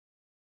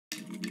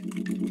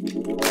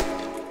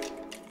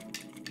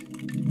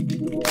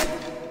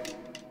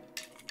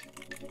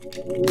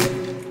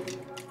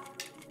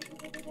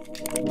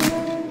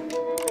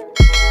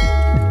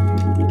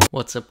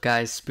What's up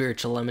guys,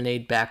 Spiritual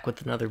Lemonade back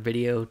with another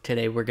video.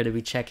 Today we're going to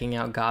be checking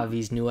out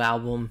GAWVI's new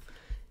album.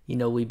 You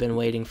know, we've been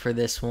waiting for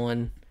this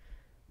one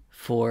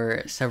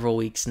for several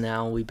weeks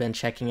now. We've been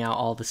checking out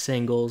all the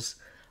singles.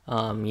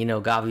 You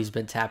know, GAWVI's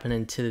been tapping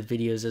into the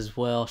videos as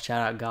well.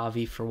 Shout out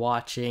GAWVI for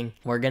watching.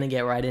 We're going to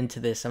get right into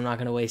this. I'm not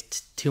going to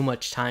waste too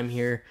much time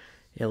here.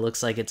 It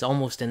looks like it's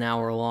almost an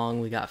hour long.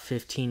 We got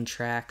 15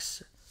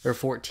 tracks, or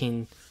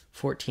 14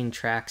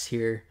 tracks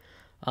here.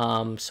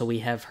 So we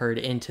have heard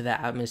Into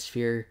the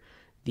Atmosphere,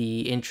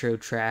 the intro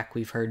track.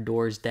 We've heard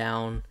Doors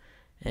Down,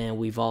 and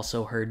we've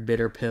also heard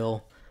Bitter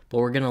Pill. But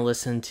we're going to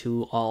listen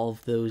to all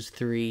of those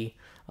three.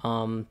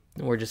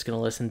 We're just going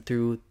to listen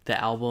through the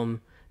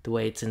album the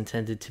way it's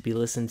intended to be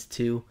listened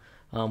to.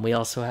 We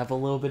also have a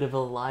little bit of a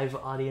live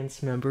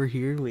audience member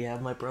here. We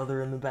have my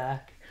brother in the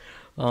back.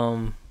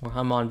 I'm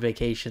on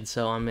vacation,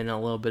 so I'm in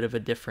a little bit of a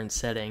different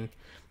setting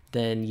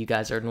than you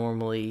guys are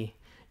normally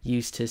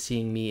used to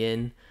seeing me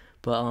in.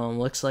 But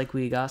looks like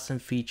we got some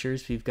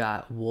features. We've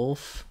got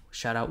Wolf.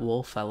 Shout out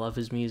Wolf. I love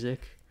his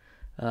music.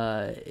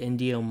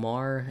 Indio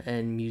Mar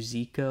and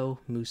Musico.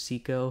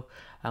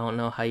 I don't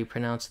know how you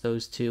pronounce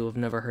those two. I've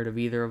never heard of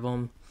either of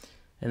them.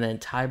 And then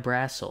Ty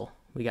Brassel.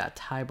 We got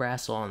Ty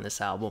Brassel on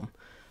this album.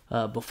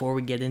 Before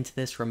we get into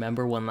this,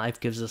 remember, when life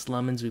gives us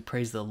lemons, we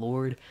praise the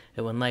Lord.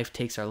 And when life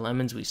takes our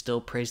lemons, we still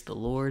praise the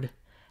Lord.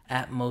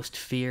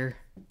 ATMOSTFEAR.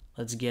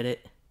 Let's get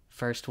it.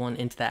 First one,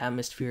 Into the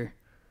Atmosphere.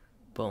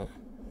 Boom.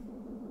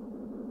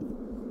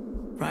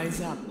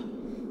 Rise up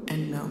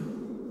and know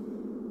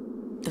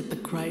that the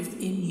Christ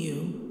in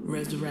you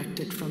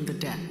resurrected from the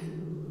dead,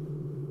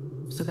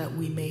 so that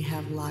we may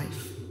have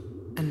life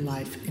and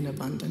life in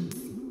abundance.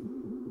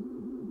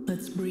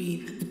 Let's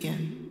breathe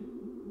again.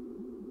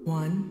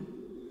 1,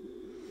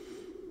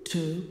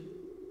 2,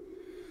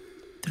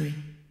 3.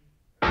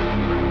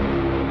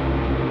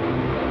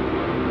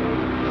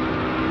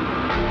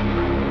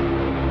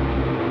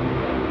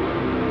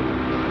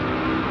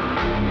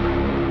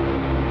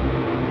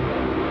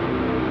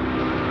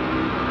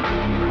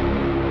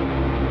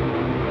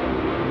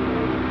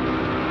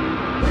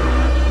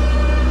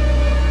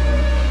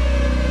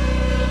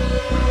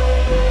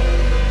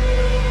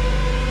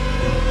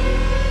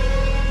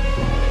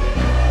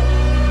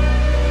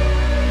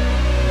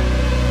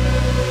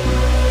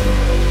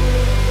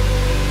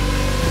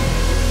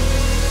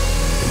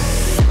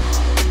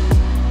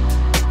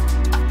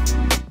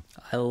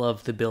 I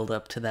love the build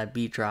up to that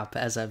beat drop.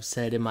 As I've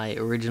said in my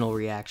original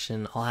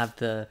reaction, I'll have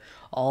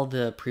all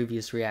the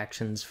previous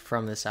reactions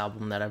from this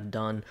album that I've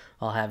done,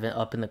 I'll have it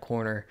up in the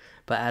corner.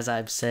 But as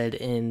I've said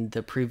in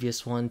the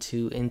previous one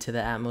to Into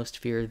the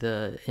Atmosphere,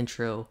 the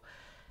intro,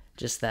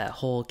 just that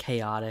whole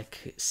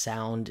chaotic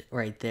sound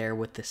right there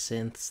with the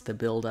synths, the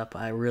build up,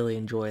 I really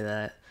enjoy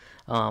that.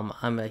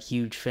 I'm a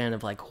huge fan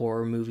of like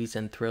horror movies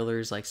and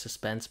thrillers, like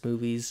suspense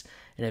movies,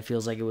 and it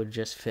feels like it would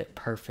just fit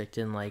perfect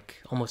in like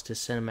almost a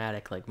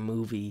cinematic like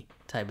movie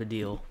type of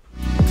deal.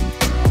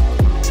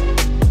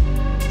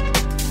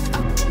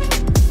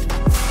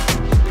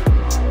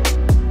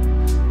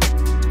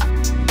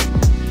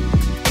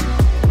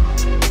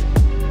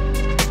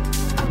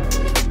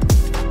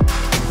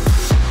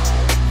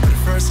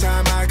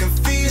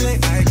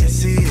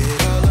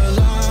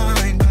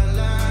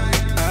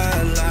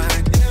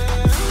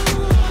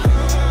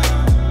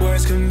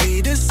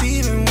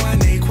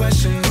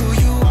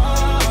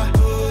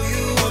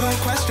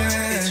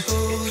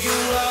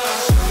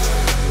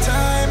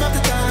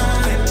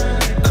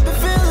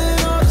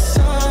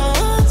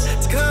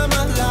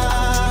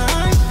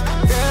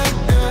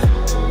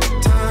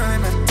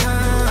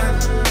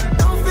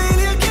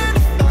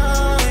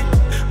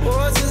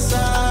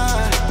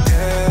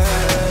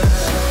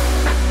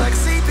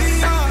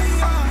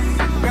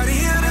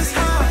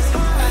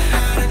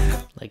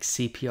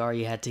 CPR,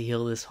 you had to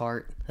heal this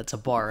heart. That's a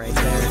bar right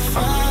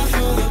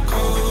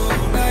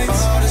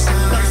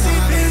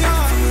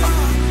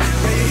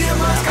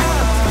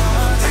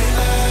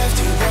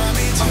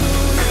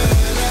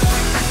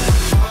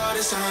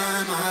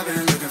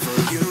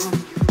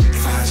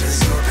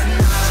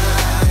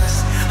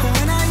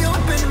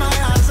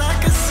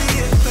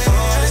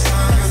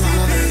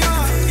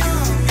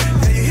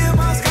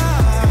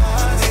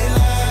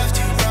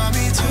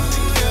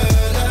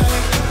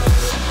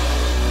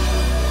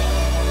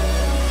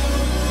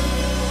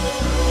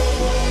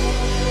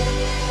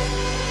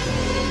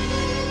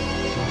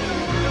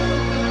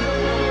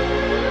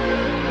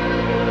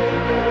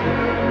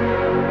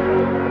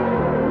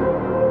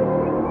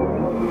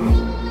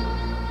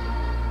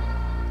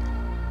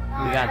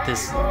got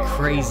this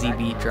crazy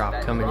beat drop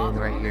coming in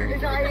right here. We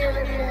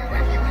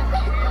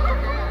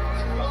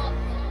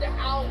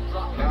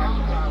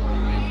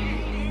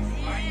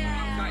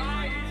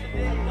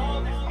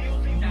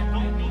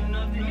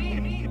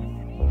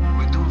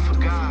do it for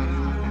God.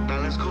 Now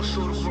let's go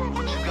show the world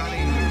what you got in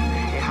you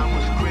and how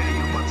much greater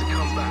you're about to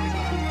come back.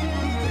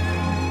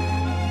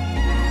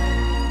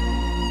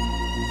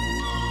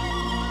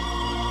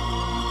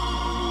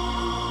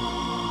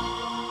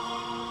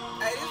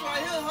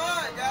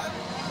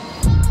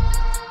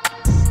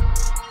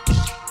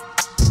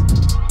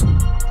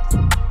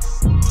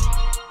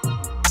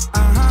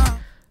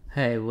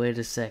 Hey, wait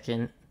a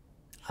second.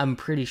 I'm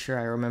pretty sure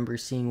I remember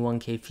seeing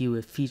 1K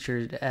Few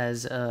featured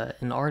as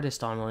an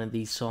artist on one of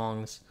these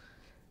songs,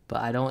 but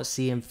I don't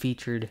see him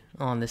featured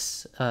on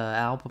this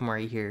album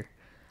right here.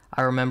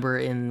 I remember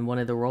in one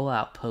of the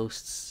rollout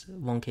posts,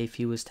 1K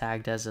Few was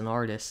tagged as an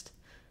artist.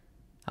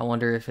 I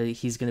wonder if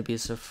he's going to be a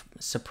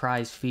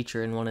surprise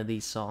feature in one of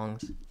these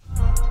songs.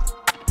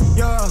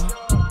 Yeah,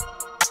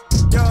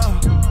 yeah,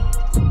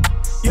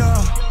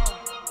 yeah.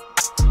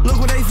 Look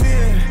what they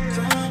fear.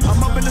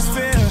 I'm up in the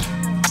sphere.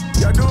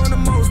 Y'all doing the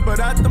most, but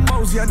at the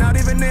most, y'all not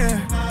even there.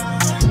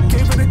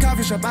 Came from the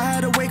coffee shop, I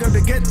had to wake up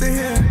to get to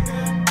here.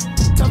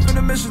 Tough in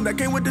the mission that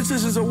came with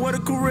decisions of what a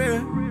career.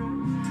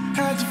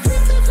 Had to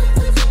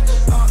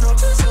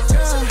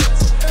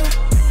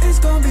it's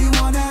gonna be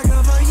one heck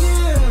of a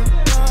year.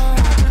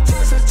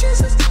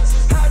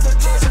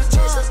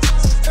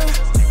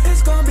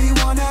 It's gonna be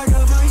one heck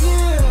of a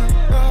year.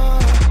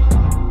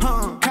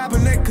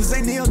 Kaepernick, cause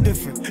they kneel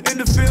different. In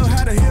the field,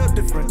 had a heel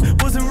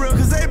different. Wasn't real,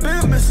 cause they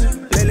been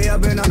missing. Lately,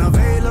 I've been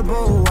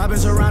unavailable. I've been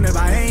surrounded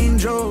by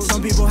angels.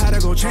 Some people had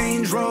to go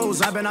change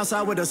roles. I've been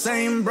outside with the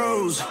same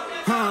bros.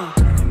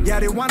 Yeah,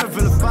 they wanna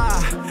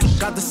vilify.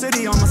 Got the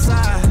city on my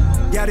side.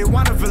 Yeah, they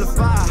wanna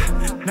vilify.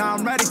 Now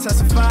I'm ready to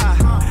testify.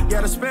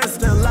 Yeah, the spirit's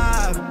still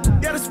alive.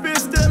 Yeah, the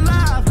spirit's still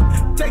alive.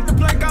 Take the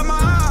plank out my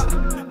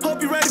eye.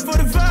 Hope you're ready for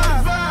the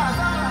vibe.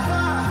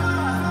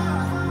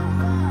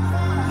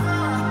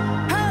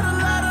 Had a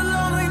lot of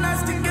lonely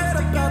nights to get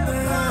up out the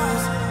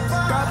hills.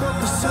 God broke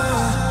the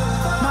soul.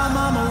 My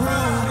mama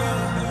real.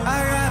 I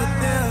got it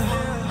there.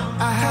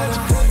 I had to.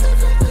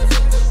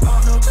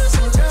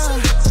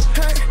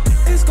 Hey,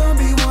 it's gonna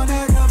be one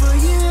heck of a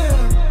year.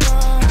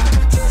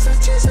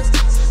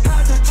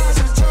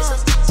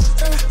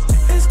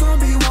 It's gonna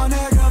be one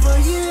heck of a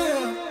year.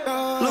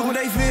 Look what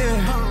they fear.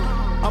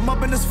 I'm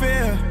up in the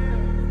sphere.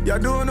 Y'all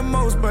doing the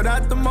most, but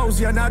at the most,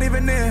 y'all not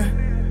even there.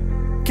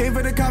 Came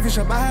for the coffee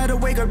shop, I had to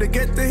wake up to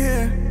get to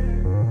here.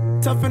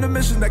 Tough in the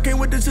mission that came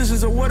with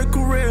decisions of what a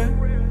career.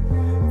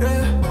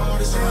 Yeah. And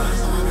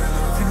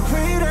the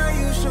way that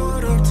you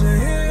showed up to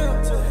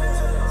here, so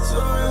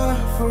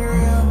yeah, for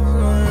real.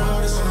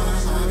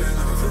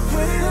 The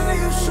way that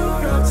you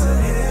showed up to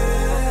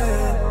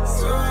here,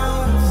 so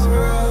yeah, for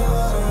real.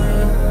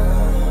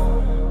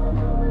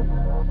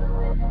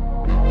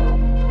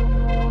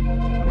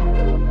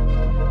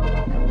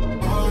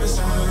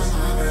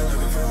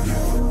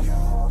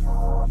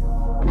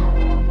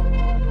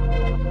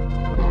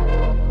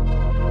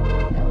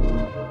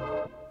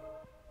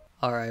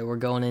 Alright, we're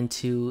going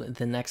into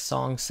the next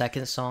song,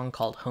 second song,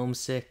 called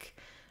Homesick.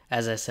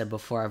 As I said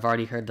before, I've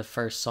already heard the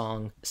first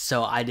song,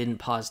 so I didn't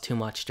pause too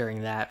much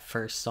during that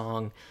first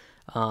song.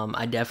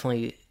 I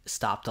definitely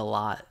stopped a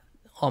lot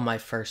on my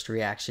first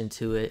reaction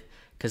to it,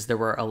 because there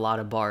were a lot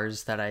of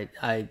bars that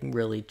I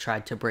really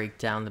tried to break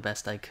down the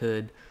best I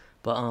could.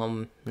 But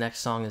next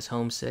song is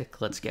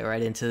Homesick. Let's get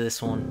right into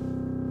this one.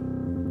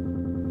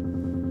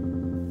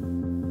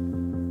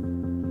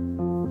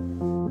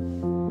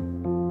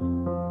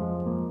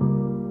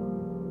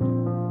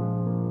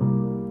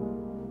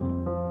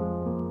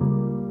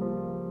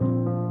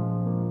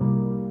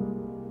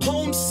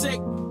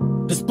 Homesick,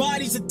 this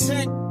body's a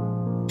tent.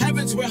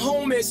 Heaven's where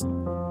home is.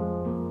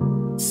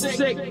 Sick.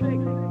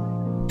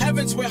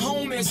 Heaven's where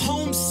home is.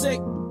 Homesick.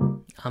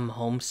 I'm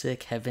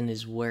homesick. Heaven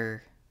is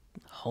where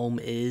home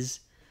is.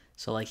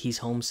 So like he's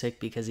homesick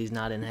because he's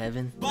not in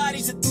heaven.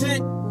 Body's a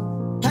tent.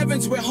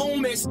 Heaven's where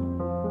home is.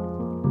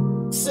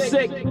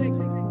 Sick.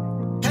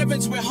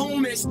 Heaven's where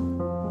home is.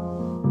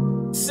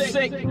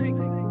 Sick.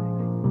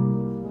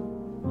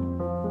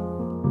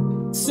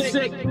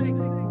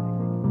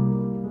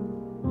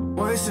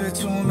 Wasted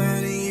too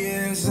many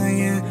years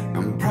singing,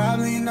 I'm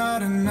probably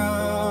not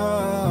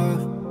enough.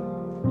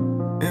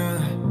 Yeah.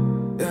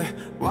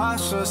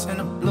 Wash us in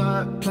the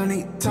blood.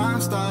 Plenty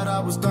times thought I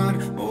was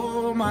done.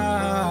 Oh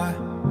my.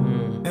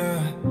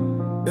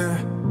 Yeah.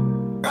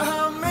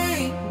 Got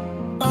me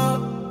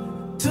up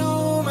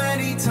too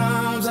many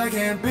times. I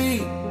can't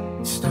be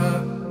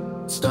stuck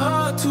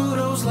to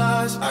those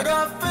lies. I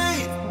got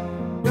faith.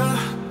 Yeah.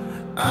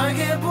 I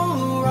can't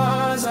pull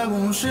rise. I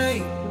won't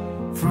shake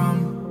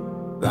from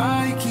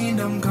thy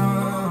kingdom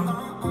come.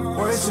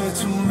 Wasted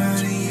too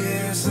many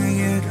years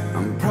singing,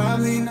 I'm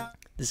probably not.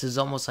 This is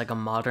almost like a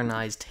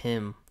modernized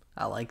hymn.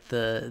 I like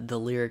the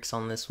lyrics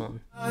on this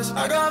one.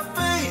 I got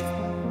faith,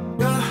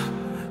 yeah.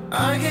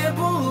 I can't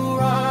pull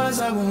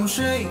rise, I won't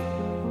shake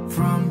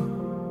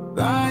from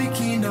thy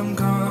kingdom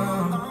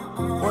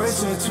come.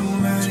 Wasted too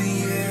many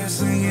years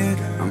singing,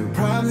 I'm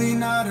probably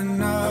not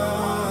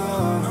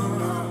enough.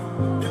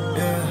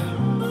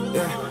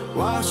 Yeah.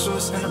 Wash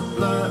us in the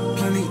blood.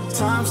 Plenty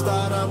times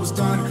thought I was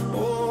done.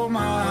 Oh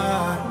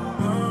my.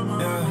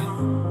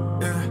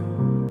 Yeah.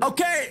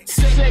 Okay.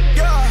 Sick.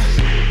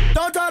 Yeah.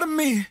 Don't talk to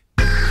me.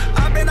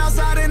 I've been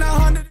outside in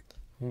 100.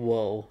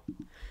 Whoa.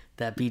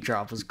 That beat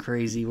drop was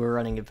crazy. We're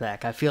running it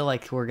back. I feel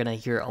like we're gonna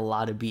hear a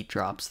lot of beat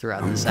drops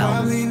throughout this album.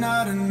 Probably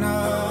not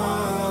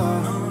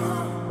enough.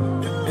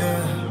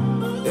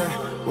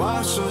 Yeah.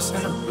 Wash us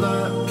in the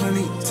blood.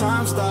 Plenty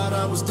times thought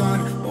I was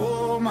done.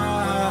 Oh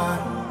my,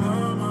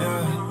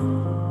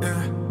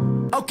 yeah.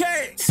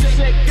 Okay,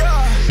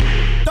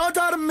 yeah, don't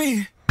talk to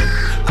me.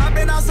 I've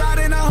been outside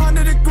in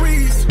 100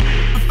 degrees.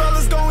 The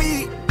fellas gon'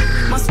 eat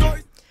my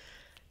story.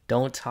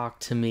 Don't talk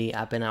to me.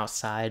 I've been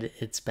outside.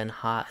 It's been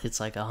hot. It's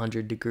like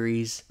 100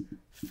 degrees.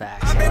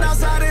 Facts. I've been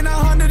outside in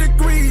 100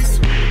 degrees.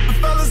 The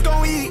fellas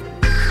gon' eat.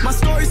 My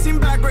story seem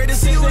back great.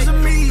 It's you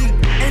and me.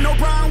 Ain't no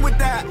problem with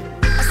that.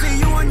 I see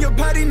you and your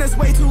pettiness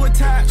way too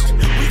attached.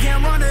 We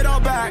can't run it all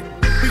back.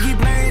 We keep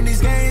playing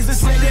these games to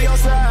stay to your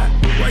side.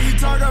 Why you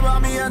talk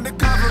about me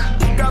undercover?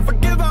 God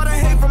forgive all the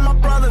hate from my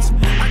brothers.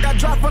 I got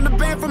dropped from the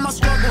band from my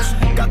struggles.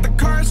 Got the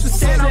courage to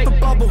stand out the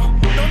bubble.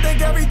 Don't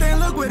think everything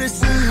look what it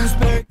seems,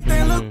 babe.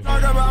 They look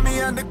talk about me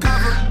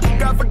undercover.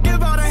 God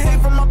forgive all the hate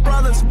from my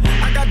brothers.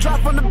 I got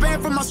dropped from the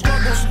band from my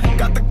struggles.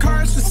 Got the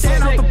courage to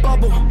stand out the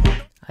bubble.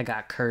 I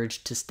got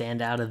courage to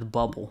stand out of the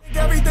bubble.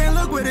 Everything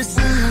look what it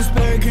seems,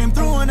 babe. Came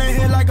through and they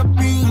hit like a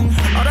beam.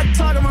 All that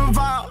talking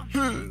about,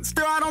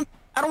 still I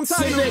don't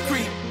talk to you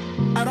creep.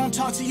 I don't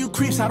talk to you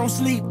creeps, I don't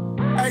sleep.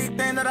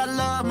 Everything that I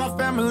love, my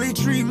family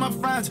tree, my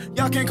friends,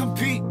 y'all can't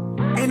compete.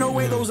 Ain't no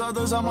way those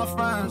others are my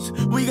friends.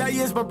 We got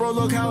years, but bro,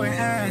 look how it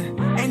ends.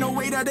 Ain't no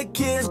way that the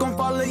kids gon'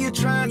 follow your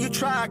trend. You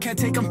try, can't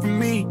take them from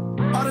me.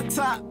 All the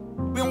top,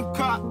 we don't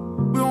cop.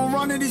 We don't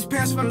run in these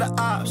pants from the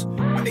ops.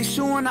 When they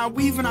shooin', I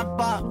weave and I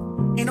bop.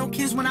 Ain't no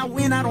kids when I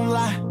win, I don't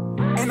lie.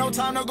 Ain't no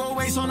time to go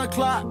waste on the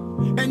clock.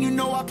 And you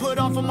know I put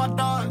on for my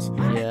dogs.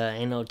 Yeah,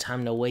 ain't no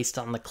time to waste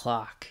on the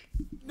clock.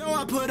 You know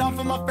I put on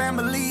for my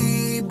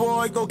family.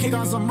 Boy, go kick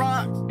on some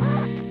rocks.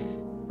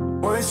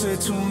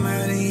 Wasted too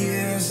many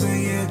years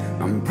saying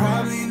I'm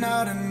probably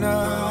not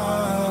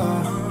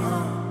enough.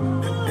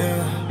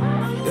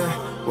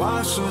 Yeah.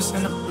 Wash us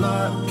in the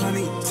blood.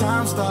 Plenty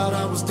times thought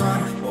I was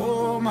done.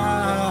 Oh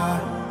my.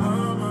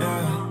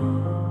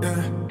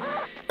 Yeah.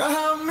 God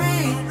help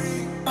me.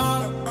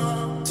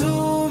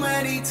 Too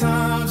many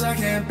times I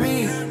can't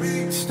be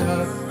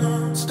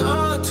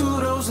stuck to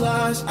those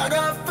lies. I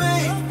got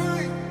faith.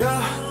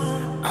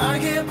 Yeah. I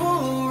can't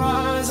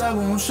polarize. I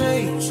won't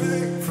shake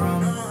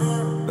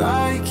from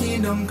thy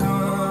kingdom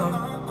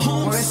come.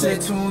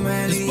 Wasted too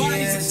many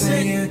years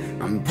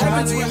saying I'm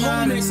probably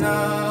not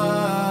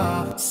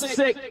enough.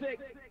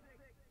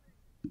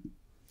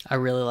 I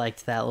really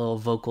liked that little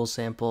vocal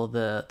sample,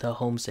 the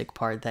homesick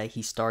part that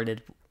he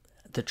started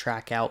the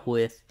track out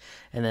with,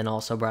 and then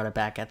also brought it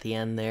back at the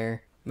end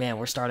there. Man,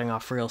 we're starting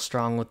off real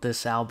strong with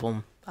this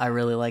album. I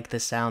really like the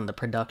sound. The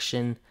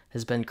production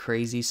has been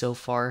crazy so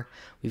far.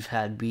 We've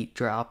had beat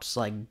drops,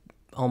 like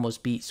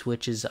almost beat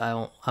switches, I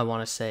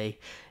want to say,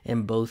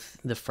 in both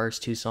the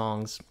first two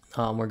songs.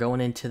 We're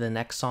going into the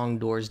next song,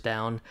 Doors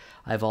Down.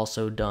 I've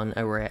also done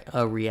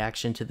a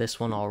reaction to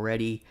this one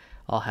already.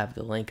 I'll have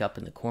the link up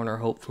in the corner,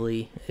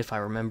 hopefully, if I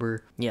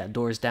remember. Yeah,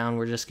 Doors Down,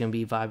 we're just going to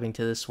be vibing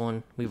to this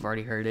one. We've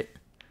already heard it.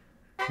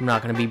 I'm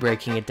not going to be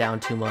breaking it down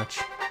too much.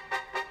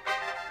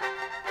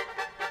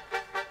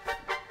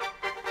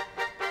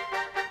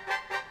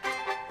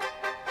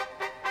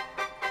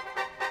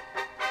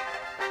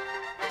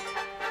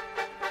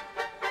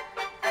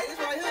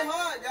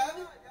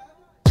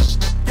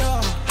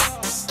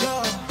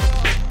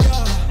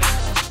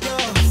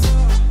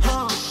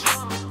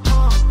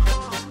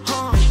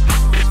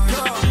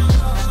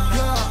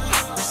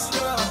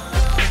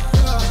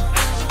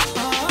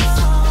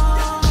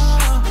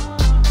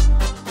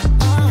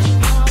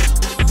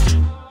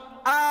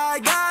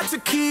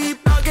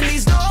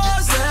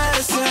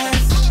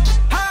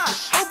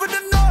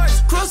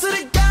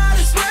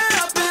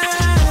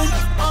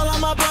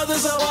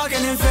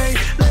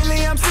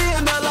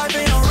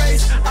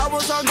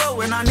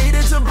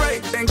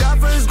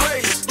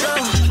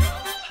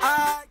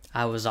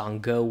 I was on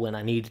go when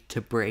I needed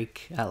to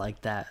break. I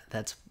like that.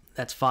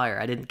 That's fire.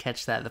 I didn't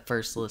catch that the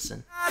first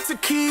listen. To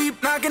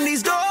keep knocking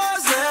these doors,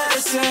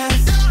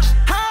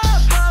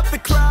 high up the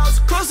clouds,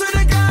 closer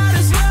to God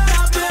is where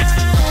I've been.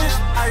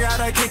 I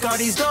gotta kick all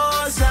these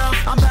doors down.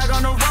 I'm back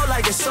on the road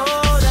like it's sold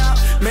out.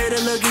 Made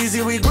it look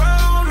easy, we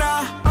grown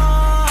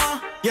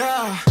now.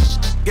 Yeah.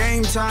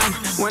 Game time.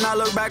 When I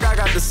look back, I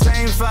got the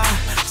same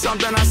vibe.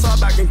 Something I saw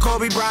back in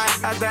Kobe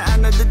Bryant. At the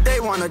end of the day,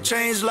 wanna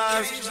change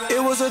lives.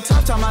 It was a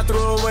tough time, I threw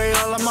away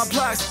all of my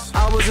plaques.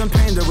 I was in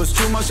pain, there was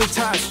too much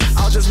attached.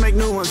 I'll just make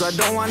new ones, I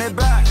don't want it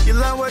back. You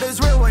learn what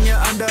is real when you're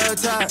under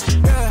attack.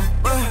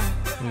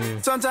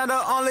 Sometimes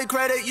the only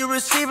credit you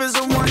receive is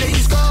the one that you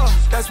score.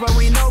 That's when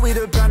we know we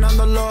depend on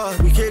the Lord.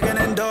 We kicking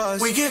in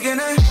doors. We kicking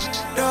in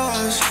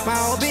doors.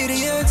 My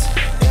obedience,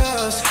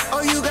 yes.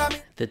 Oh, you got me.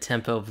 The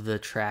tempo of the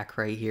track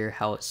right here,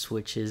 how it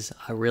switches,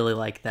 I really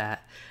like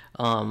that.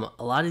 A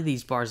lot of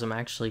these bars I'm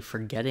actually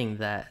forgetting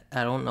that.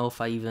 I don't know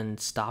if I even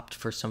stopped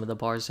for some of the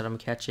bars that I'm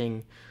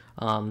catching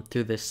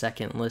through this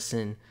second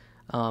listen.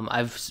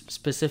 I've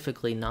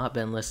specifically not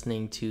been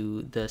listening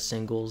to the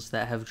singles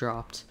that have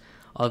dropped,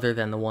 other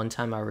than the one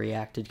time I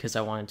reacted, because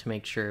I wanted to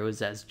make sure it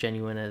was as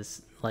genuine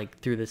as, like,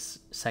 through this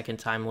second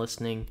time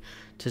listening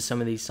to some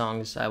of these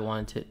songs, I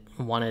wanted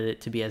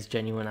it to be as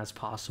genuine as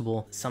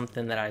possible.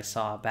 Something that I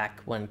saw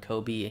back when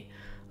Kobe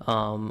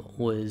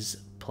was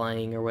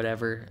playing or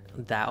whatever,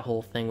 that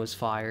whole thing was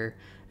fire.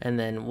 And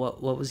then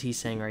what was he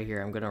saying right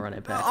here? I'm gonna run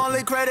it back.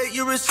 Only credit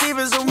you receive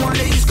is the one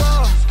that you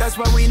score. That's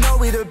why we know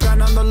we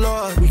depend on the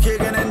Lord. We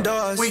kicking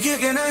indoors. We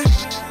kicking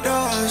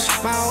indoors.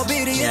 My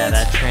obedience. Yeah,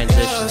 that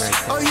transition right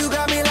there. Oh, you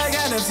got me like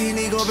NFC.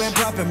 Nigo been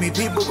propping me.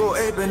 People go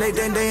ape and they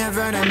think they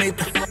invented me.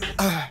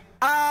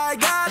 I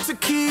got to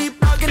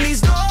keep knocking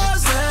these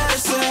doors.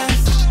 Listen.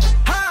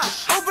 Ha!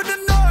 Open the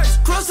doors.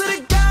 Closer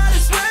to God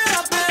is where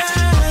I've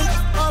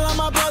been. All of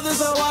my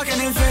brothers are walking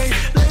in faith.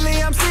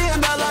 Lately I'm seeing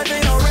that life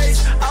ain't no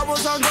race. I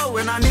was on go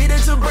and I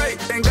needed to break.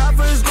 Thank God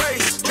for his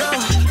grace. Yeah.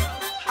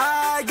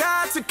 I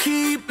got to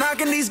keep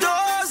knocking these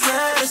doors.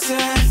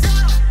 Listen.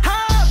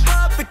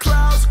 High up the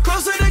clouds.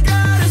 Closer to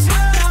God is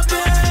where I've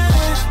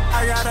been.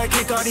 I gotta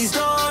kick all these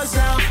doors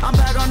out. I'm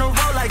back on the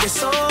road like it's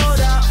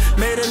sold out.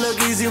 Made it look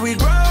easy, we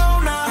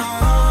grown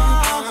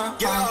now.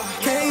 Yeah.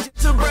 Cage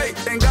to break.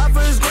 Thank God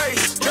for his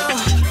grace. Yeah.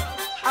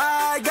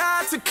 I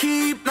got to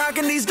keep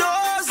knocking these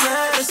doors.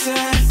 Listen.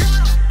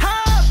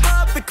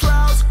 High up the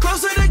clouds.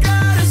 Closer to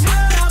God is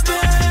where I've been.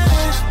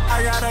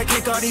 I gotta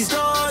kick all these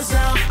doors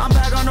out. I'm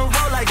back on the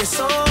road like it's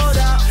sold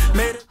out.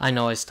 Made it. I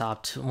know I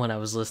stopped when I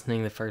was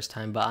listening the first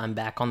time, but I'm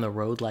back on the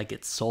road like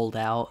it's sold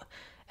out.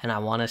 And I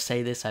want to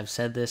say this, I've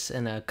said this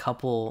in a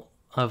couple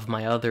of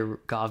my other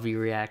GAWVI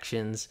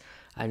reactions.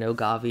 I know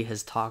GAWVI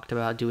has talked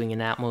about doing an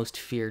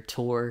ATMOSTFEAR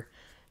tour.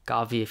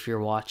 GAWVI, if you're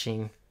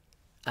watching,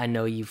 I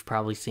know you've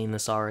probably seen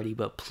this already,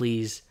 but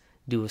please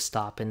do a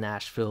stop in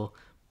Nashville.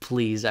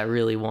 Please, I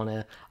really want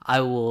to.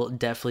 I will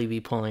definitely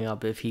be pulling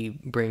up if he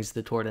brings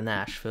the tour to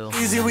Nashville.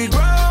 Easy, we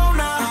grown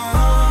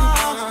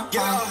now.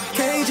 Yeah.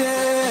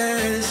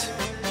 Cages.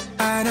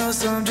 I know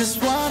some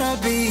just wanna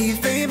be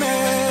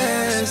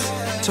famous.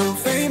 So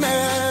famous.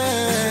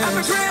 I've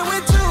been praying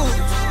with two.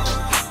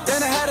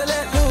 Then I had to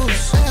let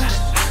loose. I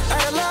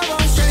had love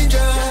on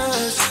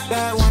strangers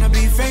that wanna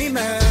be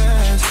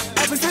famous.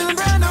 I've been feeling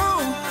brand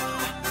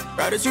new.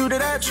 Gratitude to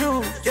that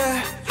truth,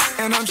 yeah.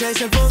 And I'm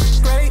chasing for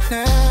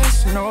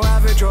greatness. No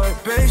average or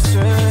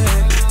basic.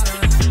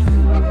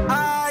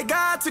 I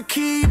got to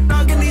keep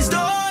knocking these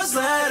doors,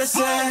 let us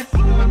say.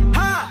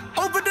 Ha!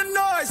 Open the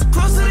noise,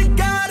 closer to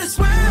God is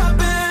where I've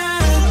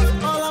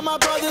been. All of my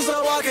brothers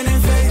are walking in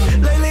faith.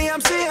 Lately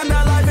I'm seeing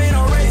that life ain't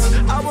no race.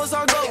 I was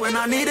on go and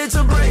I needed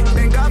to break.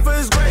 Thank God for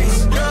his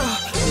grace. Yeah.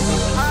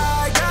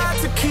 I got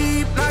to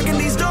keep knocking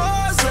these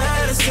doors,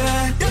 let us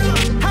say.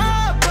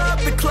 High up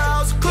the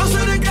clouds,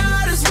 closer to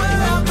God is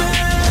where I've been.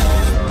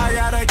 I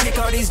gotta kick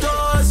all these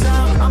doors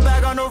out. I'm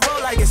back on the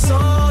road like it's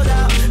sold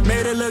out.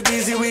 Made it look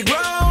easy, we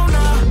grown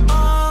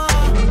now.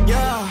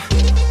 Yeah.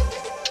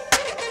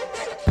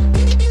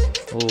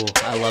 Ooh,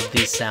 I love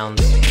these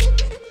sounds.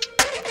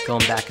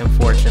 Going back and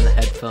forth in the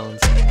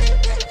headphones.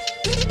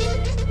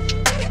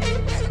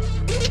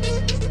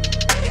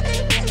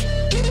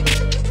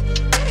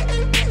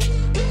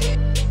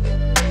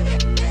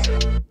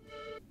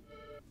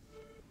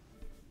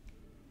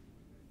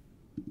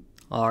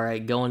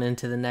 Alright, going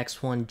into the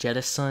next one,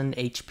 Jettison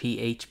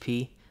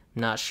HPHP.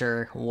 Not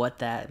sure what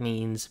that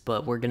means,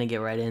 but we're gonna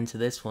get right into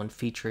this one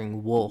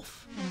featuring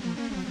Wolf.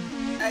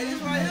 Hey,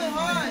 this right here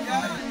hard,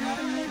 y'all.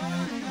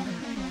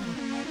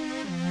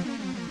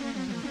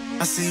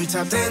 I see you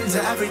tapped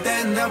into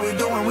everything that we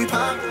do when we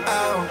pop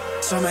out.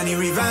 So many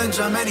revenge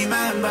on many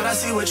men, but I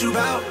see what you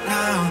bout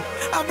now.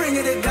 I'll bring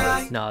it a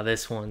guy. No,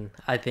 this one,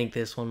 I think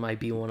this one might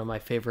be one of my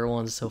favorite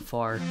ones so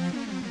far.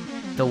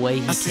 The way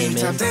he came in.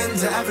 Tapped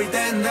into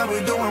everything that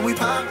we do when we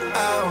pop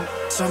out.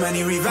 So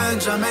many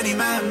revenge on many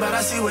men, but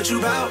I see what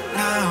you bout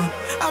now.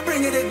 I'll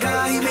bring it a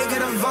guy, he make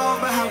it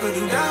evolve, but how could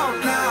you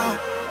doubt now?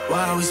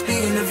 Why are we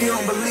speaking if you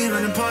don't believe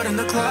in and putting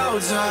the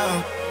clouds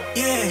out?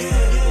 Yeah,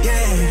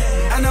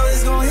 yeah, I know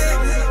this gon' hit.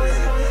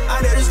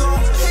 I know this gon'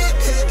 hit.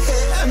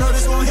 I know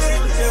this gon' hit,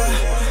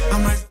 yeah.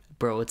 I'm like,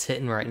 bro, it's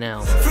hitting right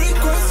now.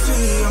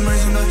 Frequency, I'm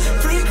raising the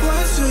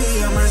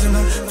frequency. I'm raising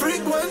the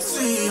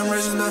frequency. I'm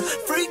raising the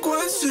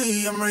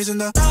frequency. I'm raising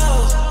the.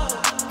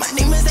 My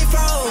demons, they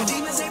froze.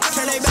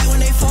 Turn they back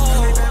when they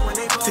fall.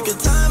 Took a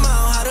time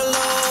out, had a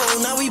low.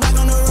 Now we back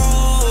on the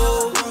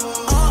road.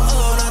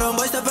 Now them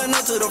boys stepping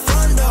up to the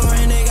front door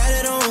and they got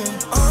it on.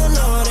 Oh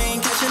no, they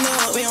ain't catching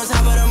up. We on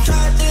top of them.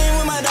 Trapped in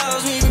with my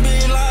dogs, we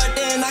be locked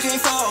in, I can't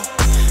fall.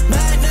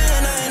 Back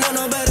then, I ain't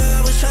know no better.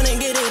 I was trying to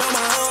get it on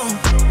my own.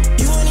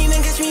 You won't even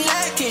catch me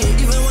lacking,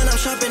 even when I'm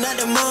shopping at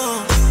the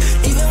mall.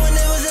 Even when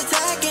they was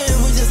attacking,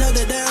 we just held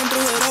it down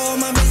through it all.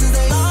 My business,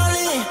 they all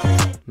in.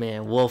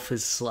 Man, Wolf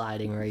is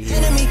sliding right here.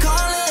 Enemy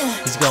calling.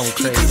 He's going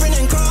crazy. Creeping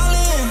and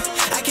crawling.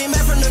 I came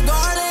back from the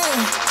garden.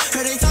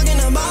 Heard they talking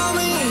about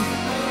me.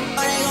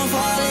 Are they gon'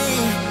 fall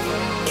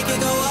in? It could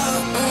go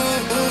up,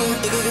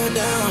 it could go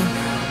down.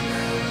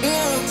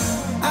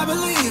 I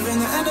believe in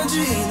the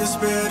energy, the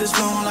spirit is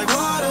flowing like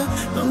water.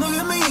 Don't look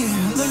at me,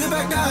 look at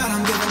back God,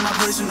 I'm giving my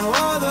praise to no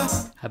other.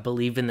 I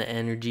believe in the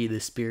energy, the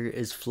spirit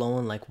is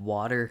flowing like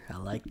water. I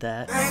like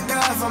that. Thank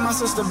God for my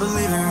sister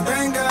believing.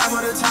 Thank God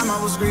for the time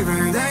I was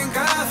grieving. Thank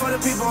God for the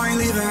people I ain't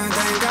leaving.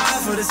 Thank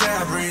God for this air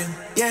I breathe.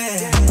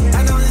 Yeah,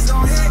 I know this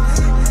gon' hit.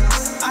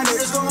 I know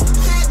this gon'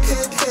 hit.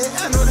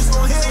 I know this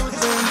gon' hit.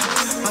 Yeah.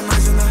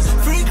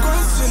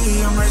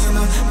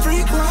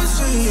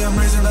 frequency. I'm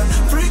raising the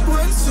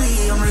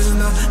frequency. I'm raising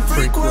the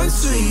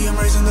frequency. I'm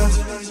raising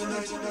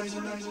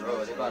the.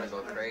 Bro, they about to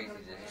go crazy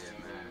this year,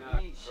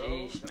 man.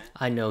 Sheesh, man.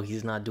 I know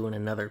he's not doing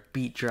another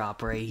beat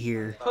drop right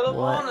here. Pull up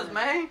What? on us,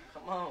 man.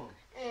 Come on.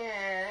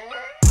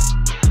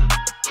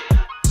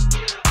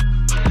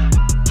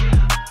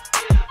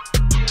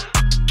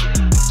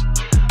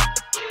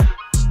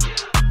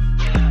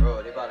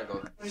 Bro, they about to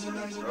go.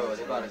 Bro,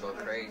 they about to go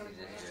crazy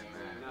this year,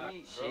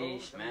 man.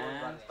 Sheesh,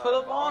 man. Pull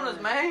up on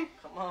us, man.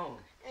 Come on.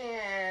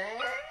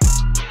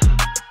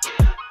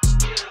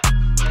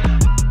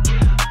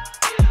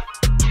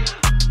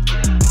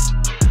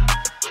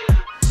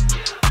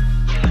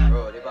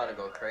 Bro, they about to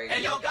go crazy.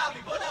 Hey, yo,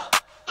 GAWVI, what up?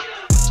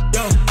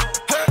 Yo,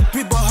 hurt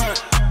people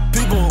hurt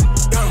people.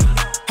 Yo,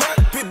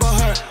 hurt people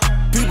hurt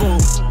people.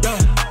 Yo,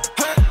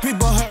 hurt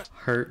people hurt.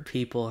 Hurt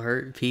people,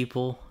 hurt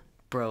people.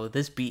 Bro,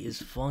 this beat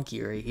is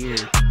funky right here.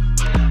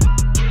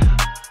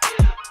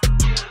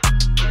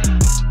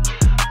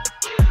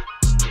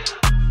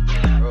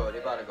 Bro, they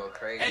about to go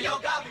crazy. Hey, yo,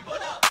 GAWVI,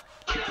 what up?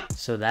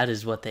 So that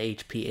is what the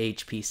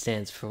HPHP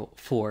stands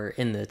for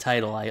in the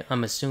title.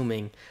 I'm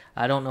assuming.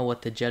 I don't know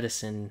what the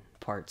jettison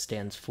part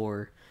stands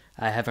for.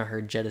 I haven't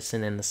heard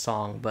jettison in the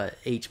song,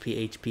 but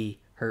HPHP,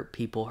 hurt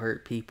people,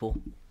 hurt people.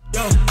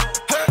 Yo,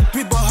 hurt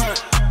people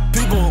hurt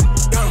people.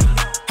 Yo,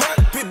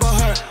 hurt people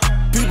hurt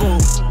people.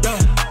 Yo,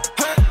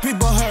 hurt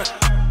people hurt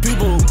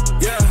people.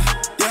 Yeah,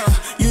 yeah,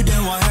 you did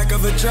one heck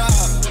of a job.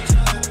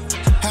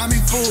 Had me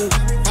fooled,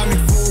 had me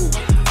fooled.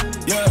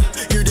 Yeah,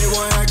 you did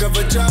one heck of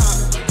a job.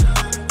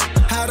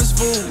 Had us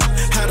fooled,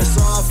 had us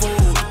all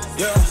fooled.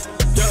 Yeah,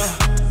 yeah,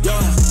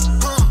 yeah.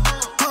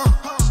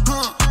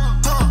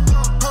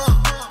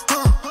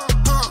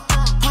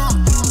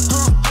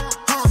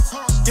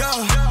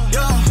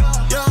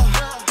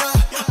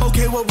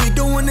 What we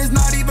doing is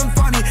not even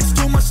funny. It's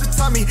too much to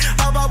tell me.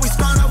 How about we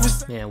start off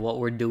with Man, what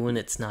we're doing,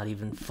 it's not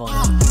even funny.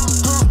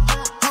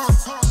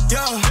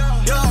 Yeah,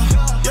 yeah,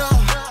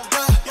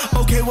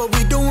 yeah. Okay, what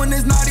we doing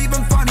is not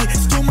even funny.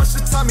 It's too much to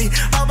tell me.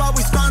 How about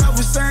we start off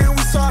with saying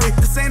we sorry?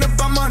 This ain't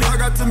about money. I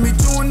got to meet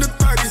you in the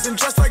 30s and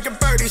just like a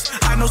 30s.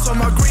 I know some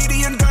are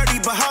greedy and dirty,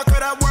 but how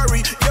could I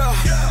worry? Yeah,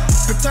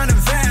 pretend and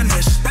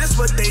vanish. That's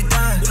what they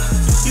done.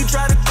 You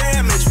try to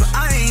damage, but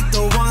I ain't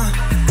the one.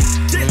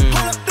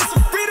 Hold up, this a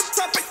freedom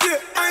topic here.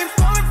 I ain't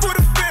falling for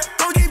the fear.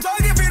 Don't keep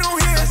talking if you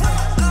don't hear.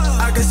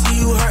 I can see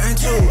you hurting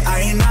too. I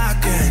ain't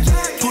knocking.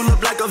 Pull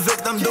up like a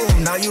victim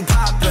doom. Now you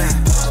popping.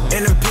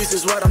 Inner peace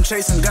is what I'm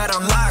chasing. God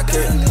unlock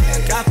it.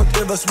 God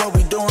forgive us what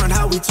we doing,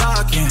 how we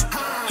talking.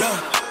 Yeah,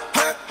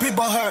 hurt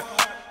people hurt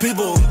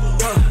people.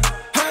 Yeah,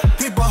 hurt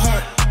people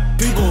hurt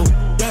people.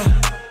 Yeah,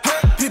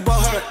 hurt people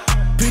hurt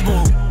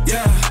people.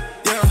 Yeah,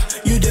 yeah,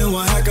 you did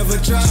one heck of a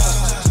job.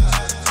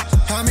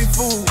 Had me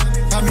fooled,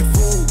 had me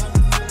fooled.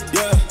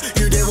 Yeah,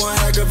 you did one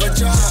heck of a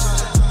job.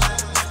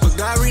 But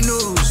God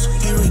renews,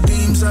 He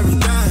redeems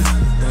everything.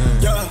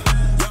 Yeah,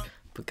 yeah.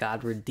 But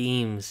God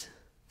redeems.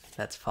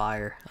 That's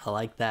fire. I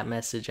like that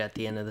message at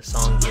the end of the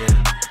song here.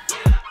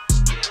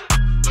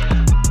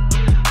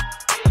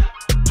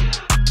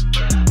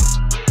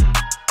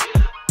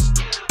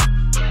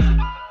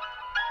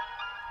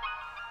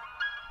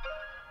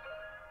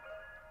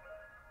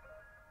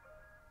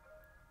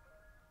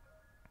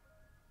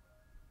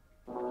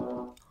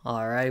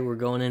 Alright, we're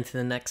going into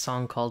the next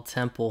song called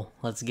Temple.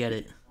 Let's get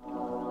it.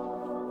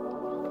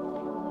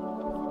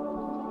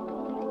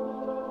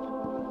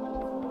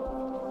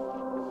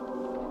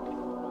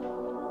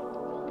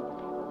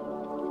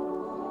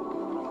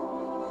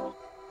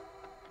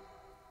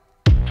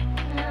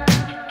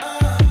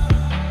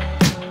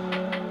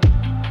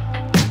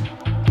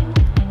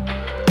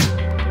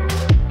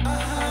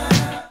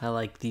 I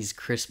like these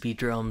crispy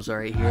drums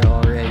right here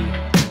already.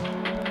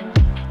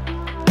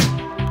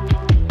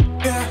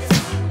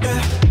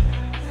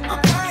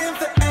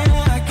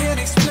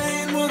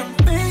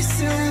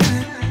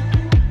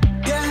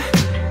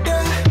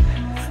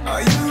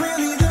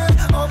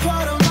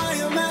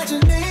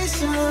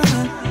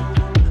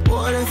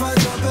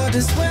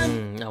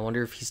 I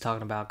wonder if he's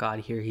talking about God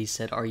here. He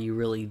said, "Are you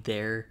really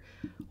there,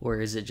 or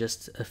is it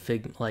just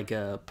like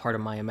a part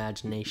of my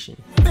imagination?"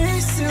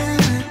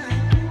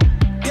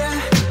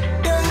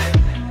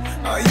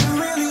 Are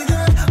you really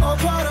there, or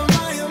part of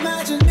my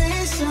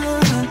imagination?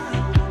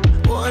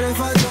 What if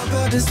I jump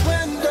out this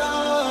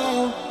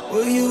window?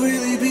 Will you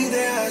really be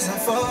there as I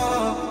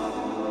fall?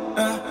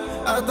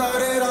 I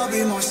thought it'd all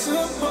be more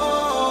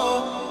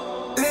simple.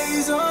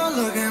 Things are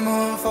looking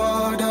more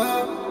fogged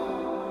up.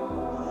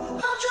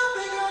 I'm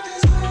jumping out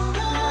this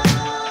window.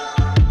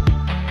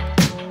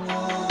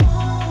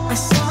 I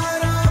saw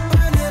it all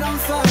burning on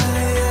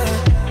fire.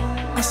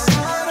 I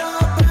saw it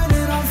all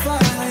burning on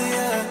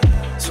fire.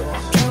 So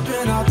I'm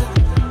jumping out the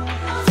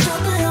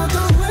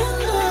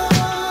window.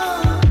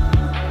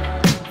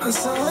 I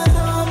saw it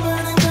all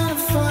burning down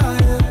to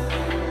fire.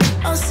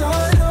 I saw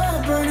it all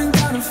burning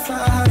down to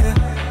fire.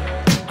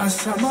 I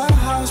saw my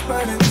house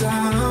burning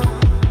down,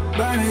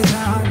 burning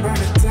down,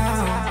 burning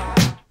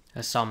down.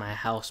 I saw my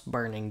house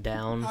burning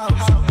down.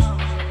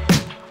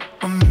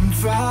 I'm on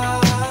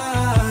fire.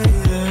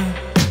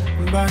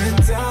 burning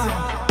down.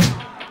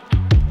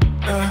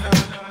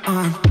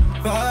 On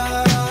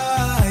fire.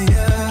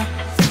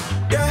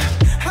 Yeah,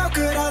 how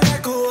could I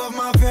let go of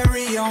my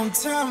very own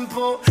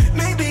tempo?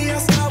 Maybe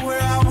that's not where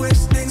I wish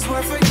things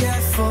were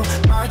forgetful.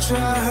 My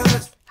try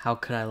hurts. How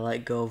could I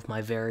let go of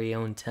my very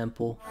own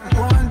temple?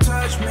 One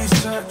touch made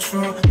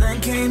sexual, then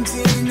came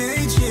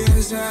teenage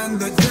years and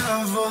the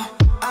devil.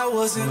 I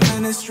was in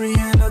ministry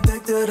and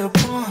addicted to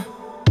porn.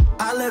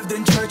 I lived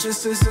in churches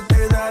since the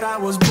day that I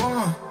was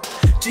born.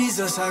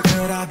 Jesus, how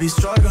could I be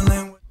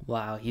struggling?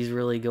 Wow, he's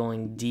really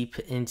going deep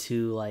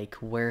into like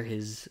where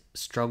his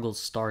struggles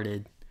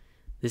started.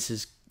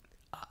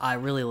 I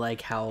really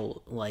like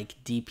how like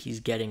deep he's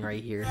getting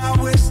right here.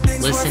 Listen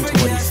to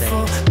what he's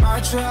saying. My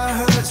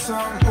childhood,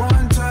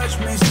 someone touched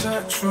me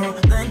sexual,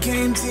 then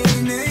came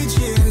teenage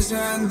years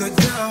and the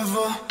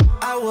devil.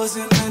 I was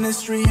in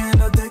ministry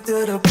and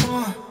addicted to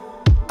porn.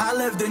 I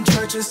lived in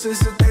churches since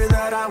the day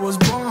that I was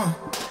born.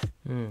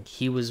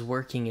 He was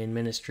working in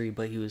ministry,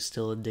 but he was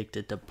still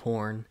addicted to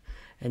porn.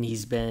 And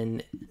he's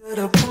been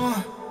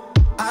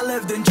I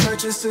lived in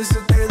churches since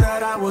the day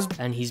that I was,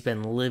 and he's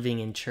been living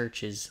in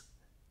churches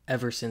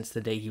ever since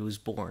the day he was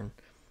born.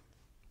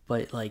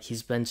 But like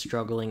he's been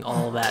struggling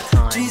all that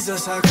time.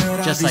 Jesus, how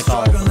could just I be like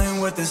all of us. struggling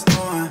with this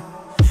thorn?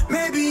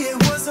 Maybe it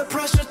was the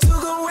pressure to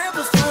go in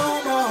before.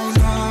 Oh,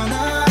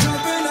 no,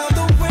 jumping out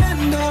the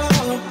window.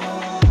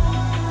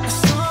 I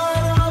saw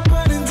it all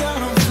burning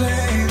down on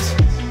flames.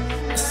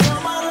 I saw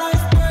my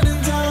life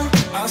burning down.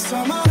 I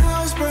saw my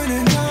house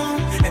burning down.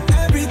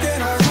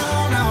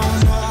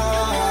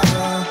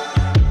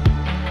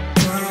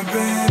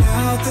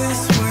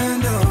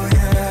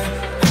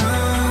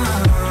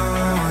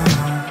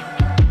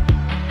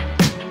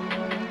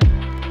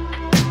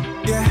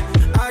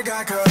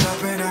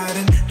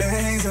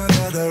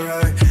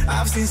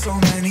 I've seen so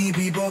many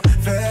people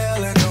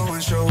fail and no one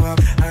show up.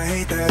 I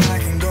hate that I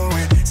can go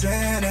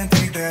insane and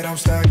think that I'm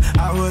stuck.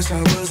 I wish I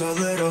was a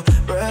little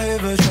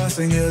braver,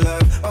 trusting your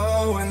love.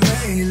 Oh, and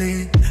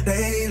lately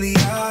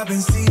I've been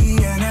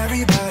seeing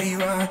everybody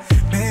run.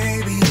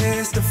 Maybe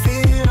it's the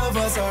fear of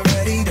us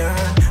already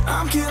done.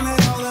 I'm killing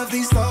all of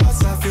these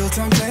thoughts, I feel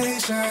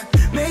temptation.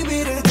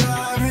 Maybe to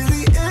die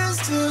really is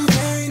too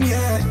vain,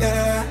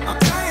 yeah. I'm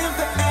dying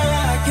for air,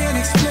 I can't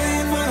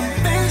explain what I'm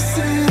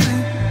facing.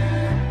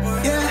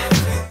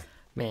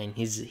 Man,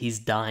 he's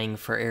dying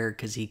for air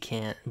because he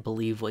can't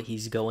believe what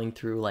he's going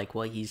through, like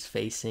what he's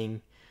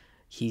facing.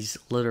 He's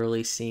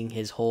literally seeing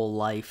his whole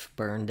life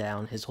burn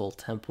down, his whole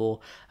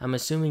temple. I'm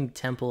assuming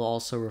temple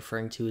also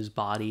referring to his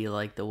body,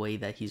 like the way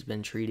that he's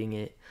been treating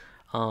it,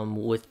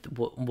 with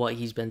what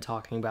he's been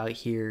talking about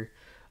here.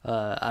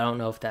 I don't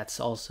know if that's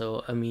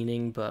also a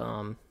meaning,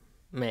 but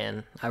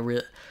man, I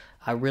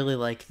really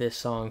like this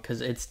song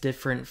because it's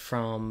different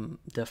from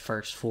the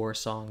first 4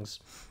 songs.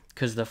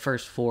 Because the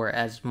first 4,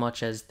 as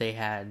much as they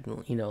had,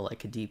 you know,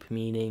 like a deep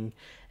meaning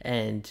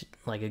and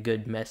like a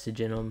good message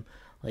in them,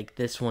 like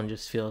this one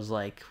just feels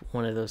like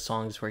one of those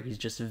songs where he's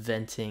just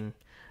venting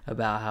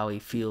about how he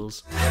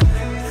feels.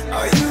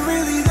 Are you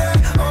really there,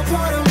 or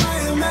part of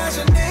my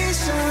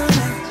imagination?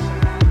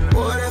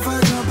 What if I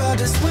jump out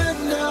this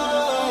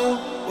window?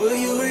 Will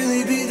you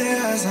really be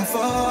there as I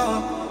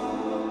fall?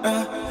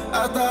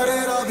 I thought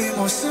it'd all be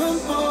more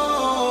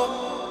simple.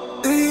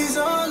 These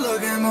are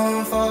looking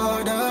more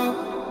fogged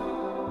up.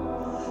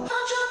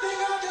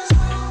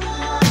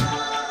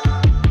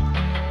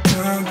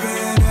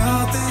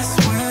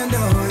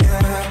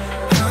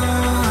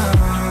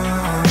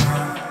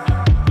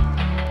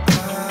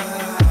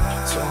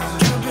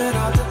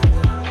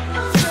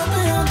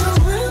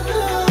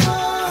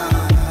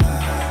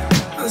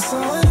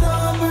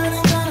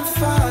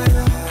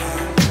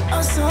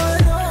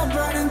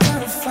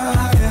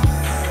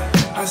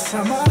 I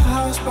saw my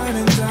house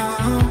burning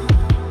down,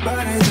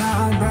 burning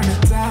down,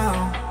 burning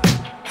down.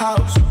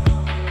 House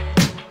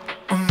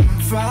on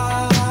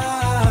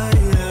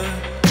fire,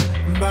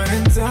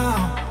 burning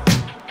down,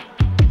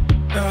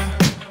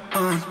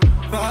 on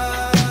fire.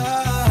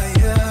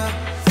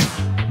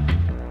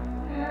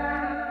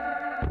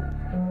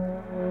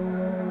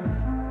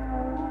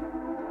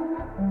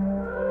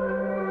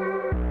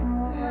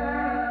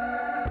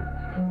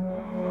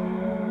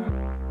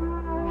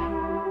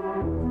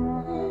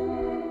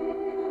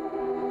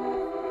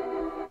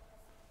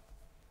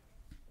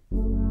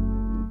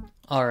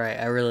 Alright,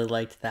 I really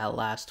liked that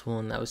last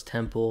one. That was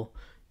Temple.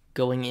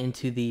 Going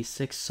into the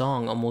 6th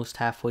song, almost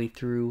halfway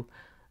through,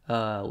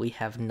 we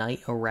have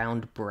Night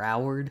Around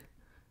Broward.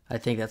 I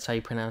think that's how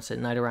you pronounce it.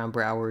 Night Around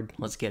Broward.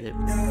 Let's get it.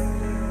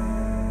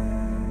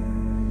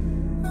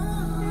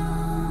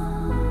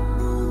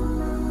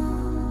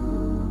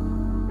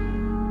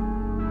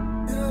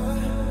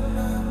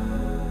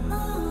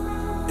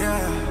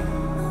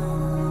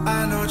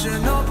 Anoche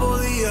no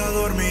podía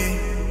dormir,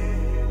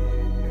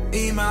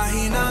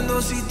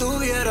 imaginando si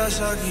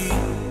estuvieras aquí.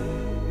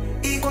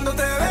 Y cuando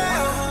te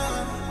veo,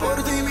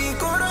 por ti mi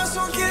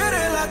corazón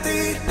quiere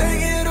latir. Te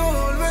quiero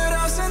volver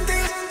a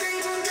sentir,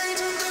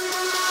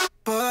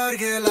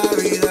 porque la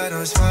vida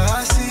no es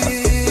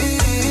fácil.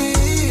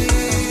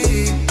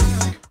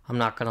 I'm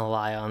not gonna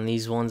lie, on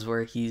these ones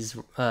where he's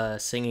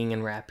singing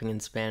and rapping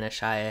in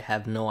Spanish, I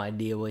have no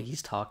idea what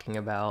he's talking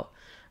about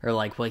or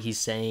like what he's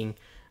saying,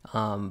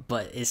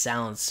 but it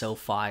sounds so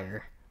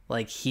fire.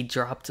 Like he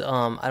dropped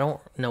I don't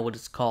know what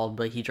it's called,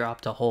 but he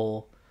dropped a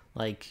whole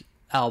like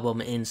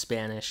album in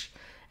Spanish,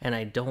 and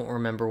I don't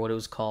remember what it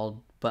was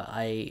called, but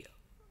I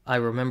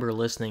remember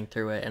listening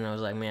through it and I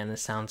was like, man,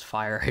 this sounds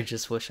fire. I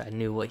just wish I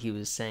knew what he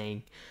was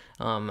saying.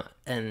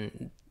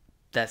 And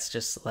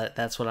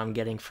that's what I'm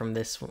getting from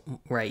this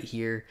right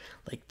here.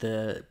 Like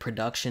the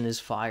production is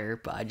fire,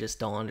 but I just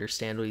don't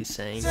understand what he's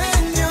saying.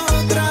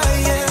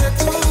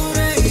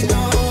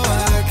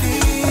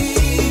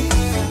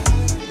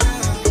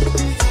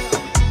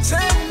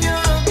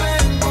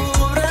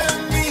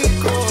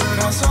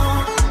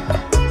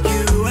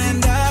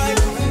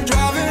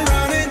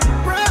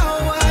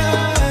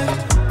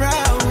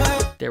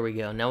 There we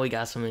go. Now we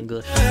got some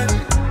English. You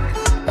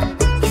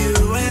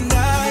and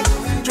I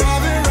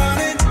driving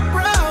running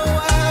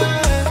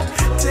Broadway.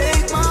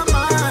 Take my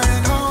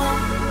mind home.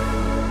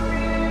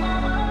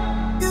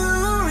 You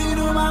read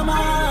my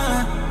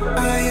mind.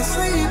 Are you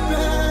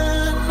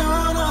sleeping?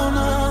 No, no,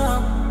 no.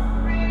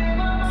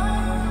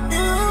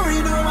 You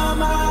read my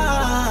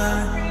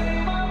mind.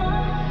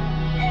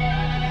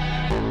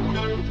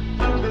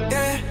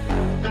 Yeah.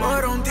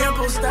 Por un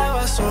tiempo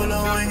estaba solo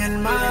en el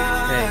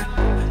mar.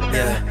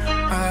 Yeah.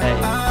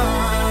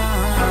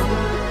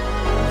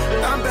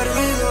 Tan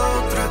perdido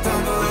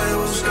tratando de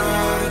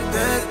buscar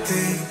de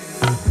ti.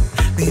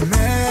 Mi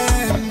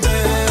mente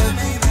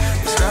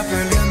está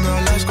peleando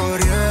las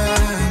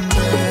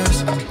corrientes,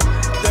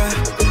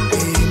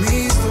 y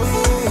mis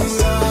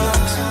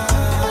dudas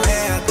me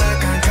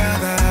atacan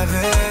cada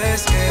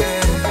vez que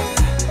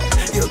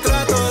yo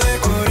trato de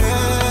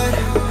correr.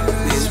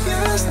 Mis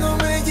pies no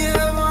me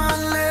llevan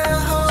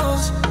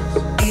lejos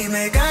y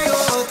me caigo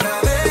otra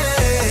vez.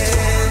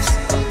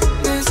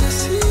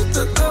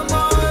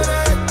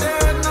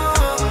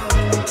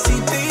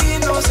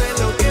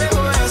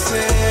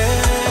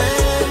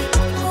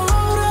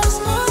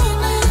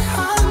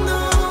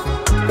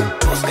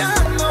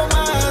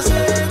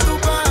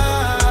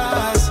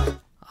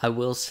 I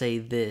will say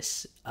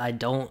this, I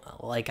don't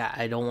want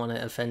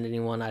to offend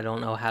anyone. I don't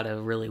know how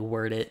to really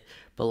word it,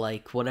 but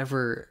like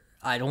whatever,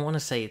 I don't want to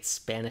say it's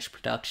Spanish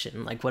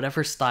production, like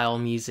whatever style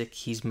music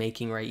he's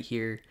making right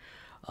here,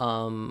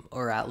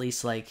 or at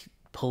least like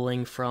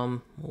pulling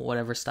from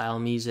whatever style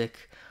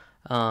music,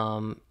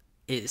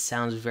 it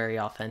sounds very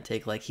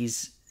authentic. Like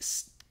he's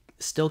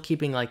still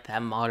keeping like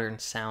that modern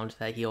sound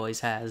that he always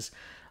has.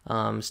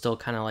 Still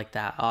kind of like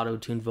that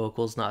auto-tune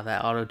vocals. Not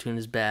that auto-tune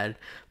is bad,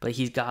 but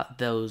he's got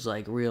those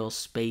like real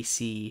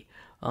spacey,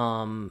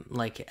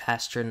 like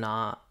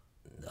astronaut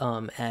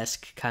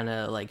esque kind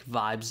of like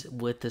vibes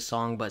with the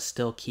song, but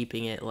still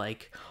keeping it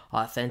like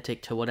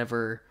authentic to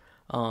whatever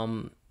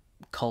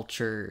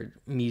culture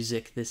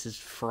music this is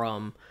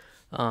from.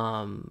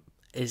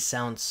 It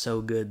sounds so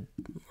good,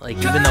 like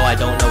even though I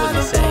don't know what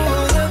he's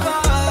saying.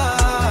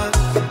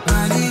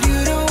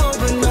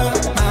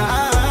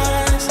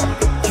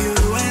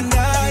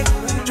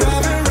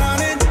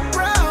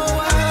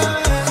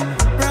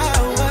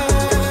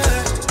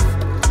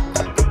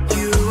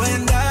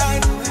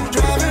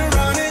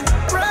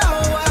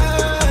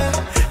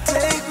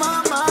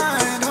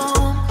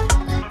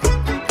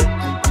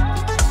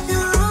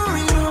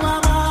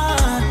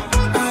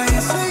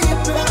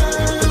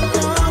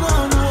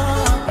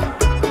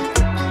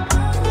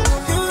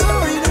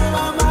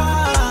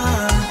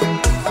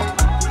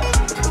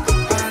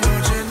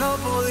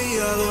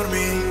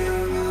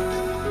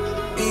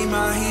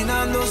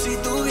 Imaginando si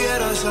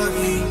tuvieras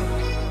aquí.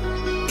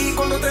 Y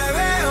cuando te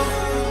veo,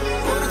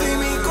 por ti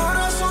mi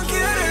corazón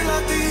quiere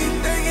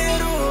latir. Te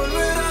quiero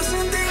volver a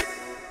sentir.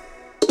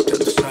 Ya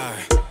tú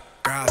sabes,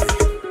 GAWVI.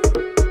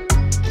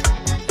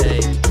 Hey.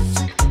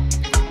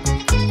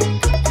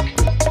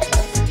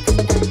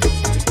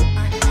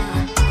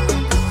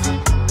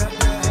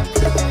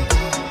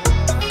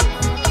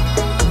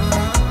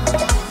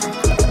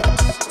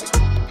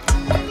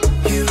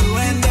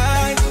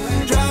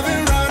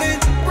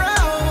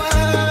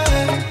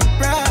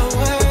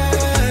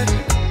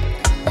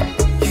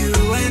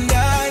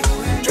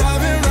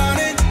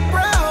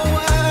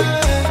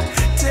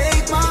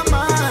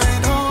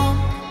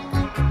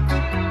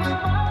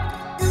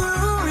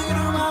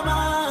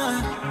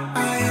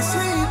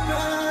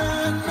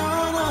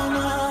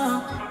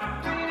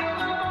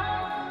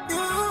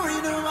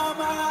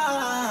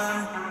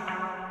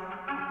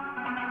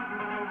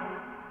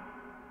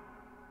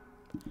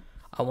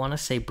 I want to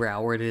say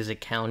Broward is a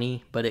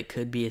county, but it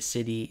could be a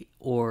city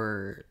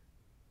or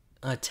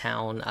a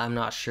town. I'm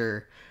not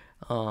sure.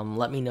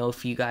 Let me know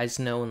if you guys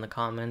know in the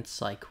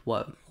comments, like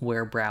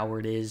where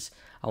Broward is.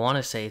 I want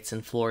to say it's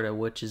in Florida,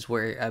 which is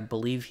where I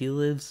believe he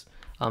lives.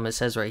 It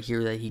says right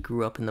here that he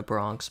grew up in the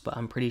Bronx, but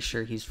I'm pretty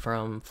sure he's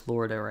from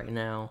Florida right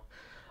now.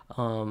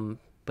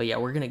 But yeah,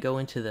 we're gonna go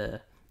into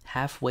the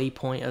halfway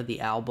point of the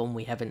album.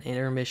 We have an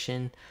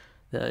intermission.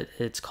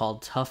 It's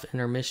called Tough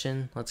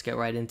Intermission. Let's get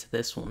right into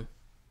this one.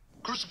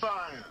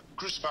 Crucify him,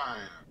 crucify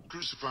him,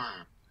 crucify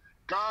him.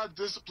 God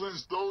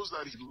disciplines those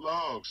that he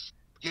loves.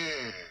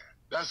 Yeah,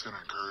 that's gonna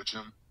encourage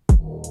him.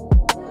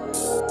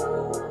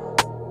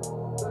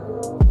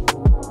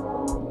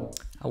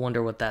 I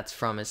wonder what that's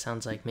from. It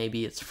sounds like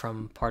maybe it's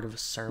from part of a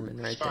sermon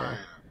right there.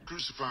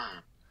 Crucify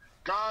him.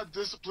 God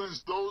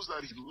disciplines those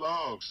that he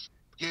loves.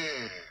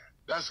 Yeah,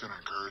 that's gonna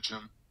encourage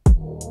him.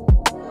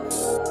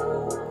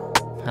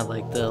 I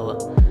like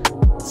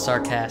the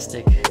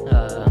sarcastic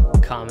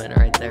comment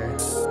right there.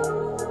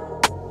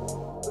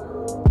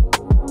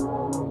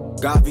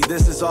 GAWVI,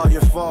 this is all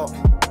your fault.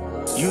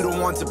 You the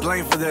one to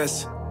blame for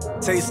this.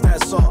 Taste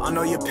that salt, I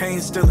know your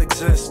pain still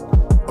exists.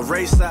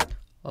 Erase that.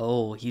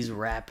 Oh, he's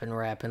rapping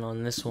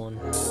on this one.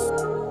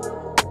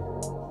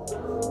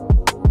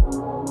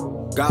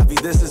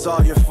 GAWVI, this is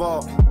all your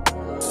fault.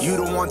 You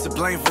the one to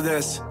blame for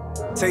this.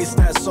 Taste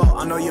that salt,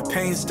 I know your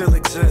pain still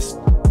exists.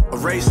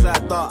 Erase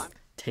that thought.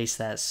 Taste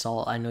that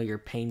salt, I know your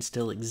pain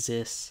still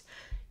exists.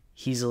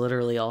 He's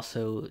literally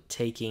also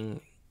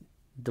taking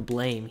the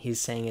blame.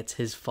 He's saying it's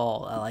his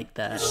fault. I like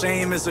that.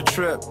 Shame is a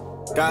trip.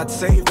 God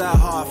save that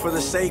heart for the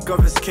sake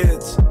of his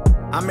kids.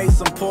 I made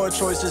some poor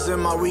choices in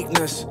my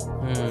weakness.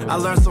 I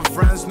learned some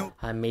friends new.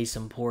 I made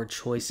some poor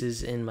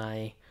choices in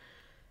my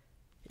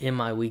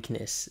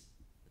weakness.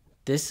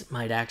 This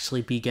might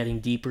actually be getting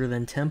deeper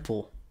than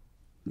Temple.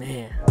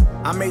 Man.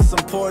 I made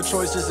some poor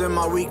choices in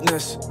my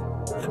weakness.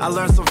 I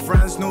learned some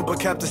friends knew but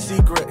kept a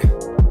secret.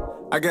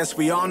 I guess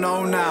we all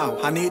know now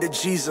I needed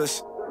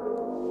Jesus.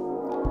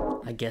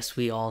 I guess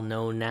we all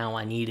know now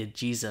I needed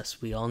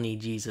Jesus. We all need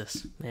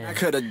Jesus. Man. I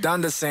could have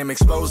done the same,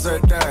 exposed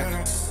it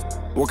there.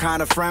 What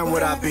kind of friend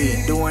would I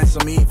be? Doing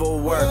some evil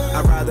work.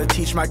 I'd rather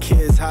teach my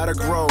kids how to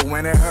grow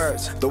when it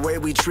hurts. The way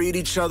we treat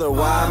each other,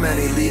 why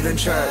many leaving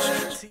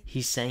church?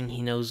 He's saying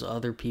he knows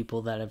other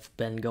people that have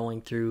been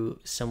going through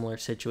similar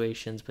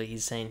situations, but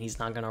he's saying he's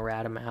not going to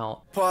rat them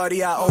out.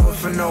 Party I over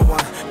for no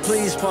one.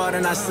 Please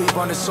pardon, I sleep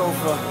on the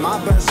sofa.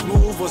 My best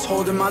move was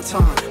holding my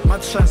tongue. My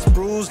chest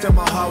bruised and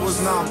my heart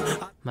was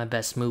numb. My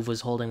best move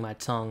was holding my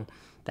tongue.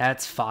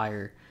 That's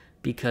fire,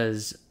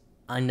 because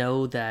I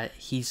know that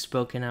he's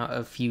spoken out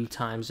a few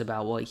times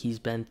about what he's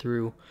been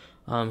through.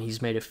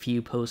 He's made a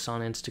few posts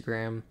on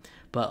Instagram,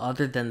 but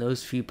other than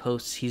those few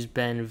posts, he's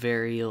been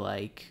very,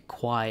 like,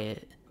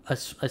 quiet,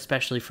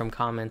 especially from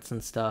comments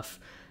and stuff.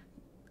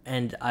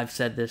 And I've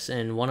said this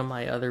in one of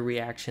my other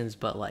reactions,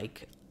 but,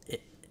 like,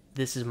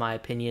 this is my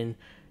opinion.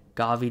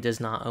 GAWVI does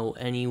not owe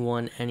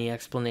anyone any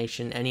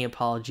explanation, any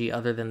apology,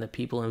 other than the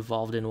people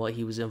involved in what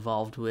he was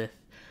involved with.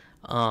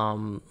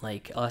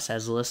 Like us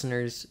as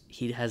listeners,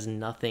 he has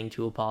nothing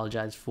to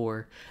apologize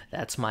for.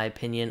 That's my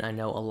opinion. I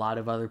know a lot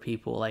of other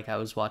people, like I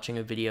was watching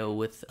a video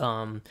with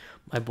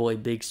my boy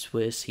Big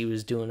Swiss. He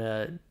was doing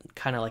a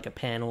kind of like a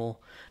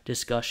panel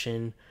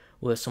discussion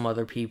with some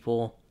other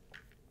people,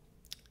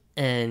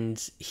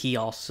 and he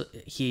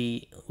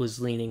was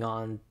leaning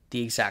on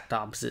the exact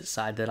opposite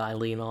side that I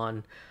lean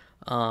on.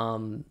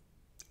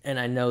 And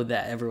I know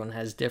that everyone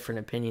has different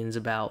opinions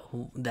about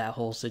that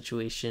whole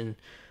situation.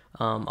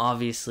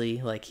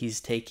 Obviously, like,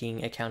 he's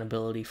taking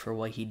accountability for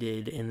what he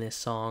did in this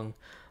song,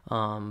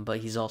 but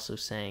he's also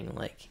saying,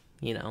 like,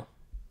 you know,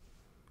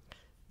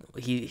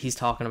 he's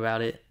talking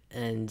about it,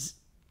 and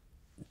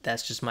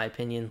that's just my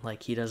opinion.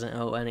 Like, he doesn't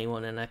owe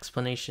anyone an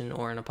explanation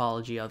or an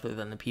apology other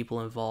than the people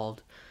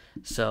involved.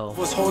 So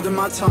was holding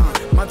my tongue,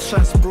 my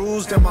chest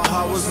bruised and my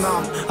heart was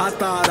numb. I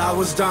thought I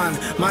was done.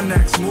 My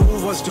next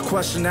move was to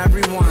question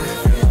everyone.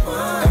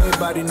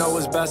 Everybody know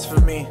what's best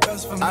for me.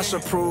 I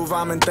should prove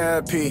I'm in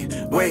therapy.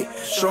 Wait,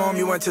 show him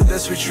you went to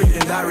this retreat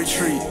and that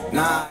retreat.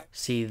 Nah.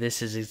 See,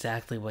 this is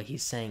exactly what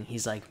he's saying.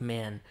 He's like,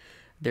 man,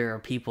 there are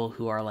people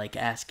who are like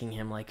asking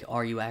him, like,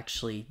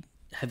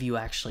 have you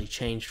actually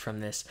changed from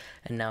this?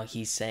 And now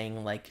he's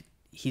saying, like,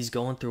 he's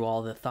going through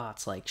all the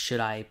thoughts, like,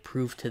 should I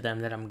prove to them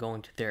that I'm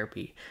going to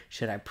therapy?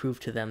 Should I prove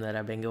to them that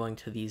I've been going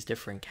to these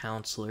different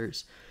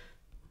counselors?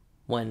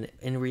 When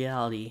in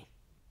reality,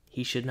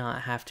 he should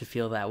not have to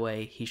feel that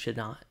way. He should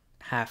not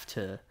have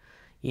to,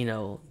 you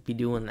know, be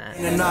doing that.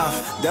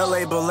 Enough. They'll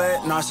label it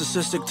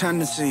narcissistic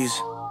tendencies.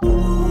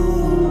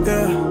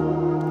 Yeah.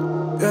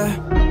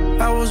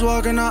 I was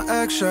walking on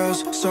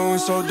eggshells, so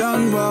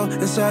done well.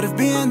 Instead of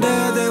being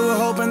there, they were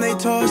hoping they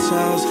tore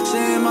cells.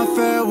 Saying my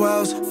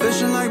farewells,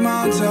 fishing like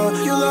Montel.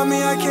 You love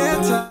me, I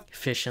can't tell.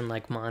 Fishing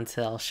like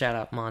Montel. Shout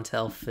out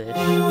Montel Fish.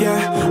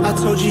 Yeah, I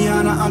told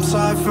Gianna I'm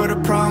sorry for the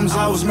problems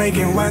I was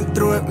making. Went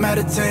through it,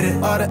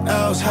 meditated, all the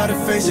L's, had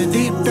to face it.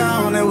 Deep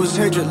down, it was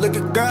hatred. Look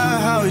at God,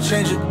 how he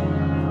changed it.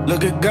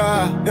 Look at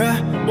God,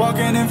 yeah.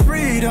 Walking in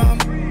freedom,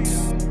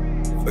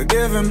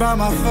 forgiven by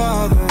my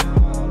Father.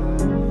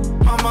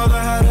 My mother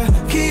had to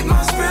keep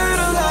my spirit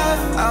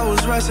alive. I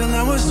was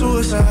wrestling with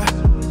suicide.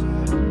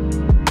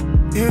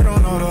 You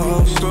don't know the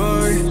whole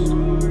story.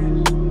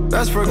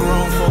 That's for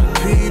grown folk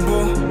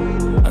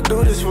people. I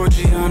do this for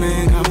Gianna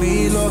and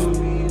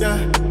Camilo.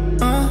 Yeah.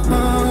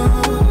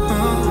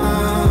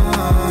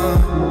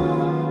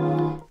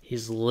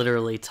 He's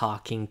literally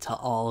talking to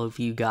all of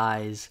you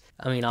guys.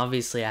 I mean,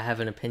 obviously, I have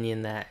an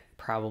opinion that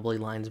probably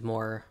lines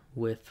more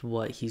with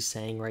what he's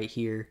saying right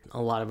here.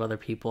 A lot of other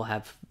people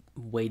have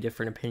way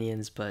different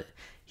opinions, but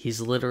he's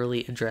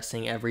literally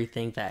addressing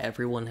everything that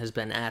everyone has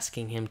been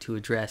asking him to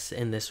address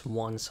in this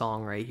one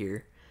song right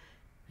here.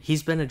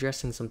 He's been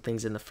addressing some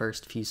things in the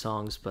first few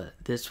songs, but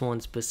this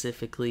one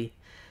specifically,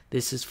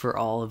 this is for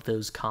all of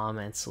those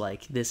comments.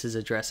 Like, this is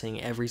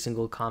addressing every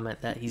single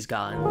comment that he's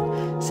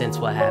gotten since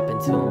what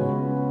happened to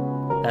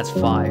him. That's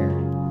fire.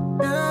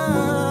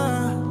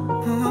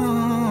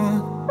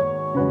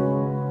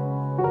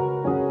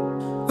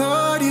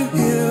 Lord, you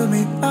healed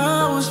me,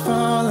 I was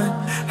falling.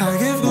 I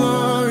give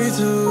glory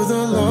to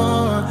the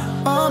Lord.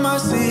 All my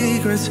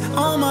secrets,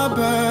 all my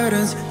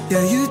burdens,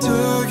 yeah, you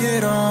took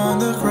it on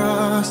the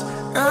cross.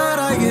 God,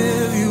 I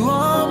give you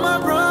all my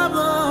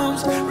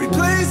problems,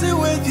 replace it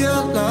with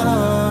your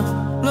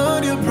love.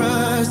 Lord, your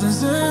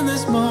presence in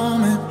this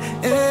moment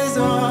is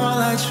all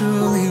I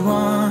truly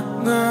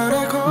want. God,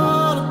 I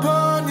call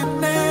upon your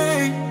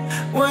name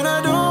when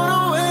I don't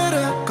know where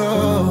to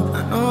go.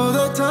 I know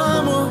that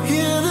time will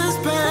heal this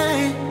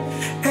pain,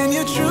 and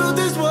your truth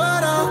is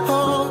what I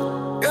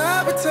hold.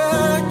 God,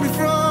 protect me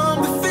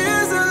from the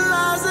fears and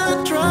lies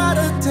that try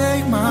to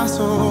take my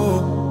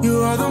soul.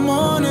 You are the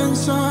morning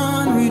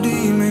sun,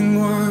 redeeming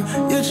one.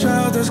 Your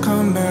child has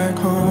come back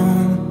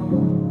home.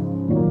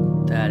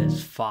 That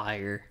is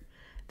fire.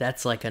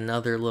 That's like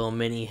another little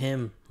mini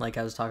hymn, like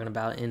I was talking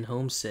about in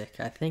Homesick.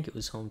 I think it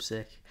was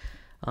Homesick.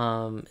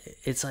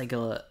 It's like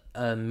a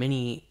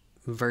mini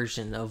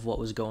version of what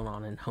was going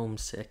on in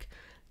Homesick.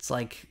 It's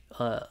like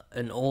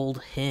an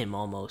old hymn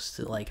almost,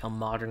 like a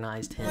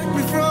modernized hymn.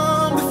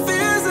 From the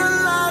fears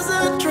and lies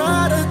that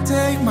try to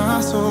take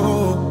my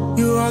soul.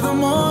 You are the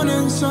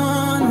morning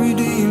sun,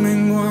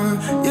 redeeming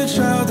one. Your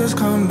child has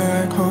come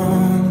back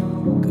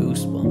home.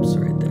 Goosebumps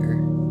right there.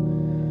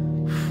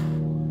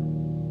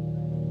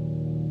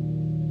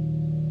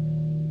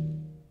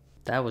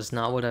 That was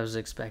not what I was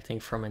expecting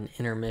from an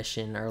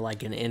intermission or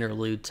like an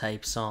interlude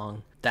type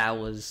song. That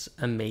was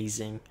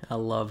amazing. I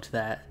loved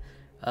that.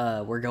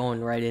 We're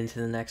going right into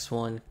the next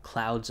one.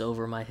 Clouds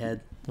Over My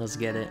Head. Let's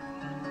get it.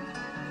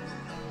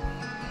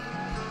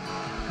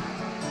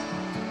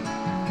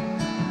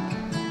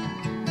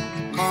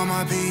 All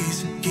my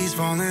peace keeps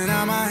falling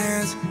out my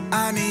hands.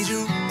 I need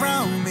you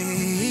around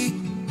me.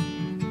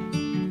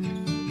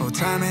 Oh,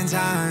 time and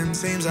time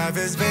seems life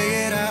is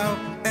figured out,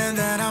 and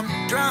then I'm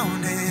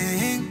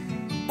drowning.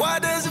 Why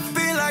does it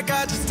feel like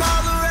I just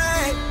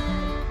tolerate?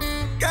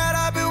 God,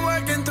 I've been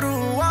working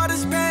through all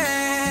this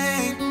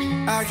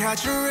pain. I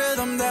catch your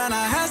rhythm, then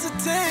I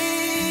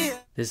hesitate.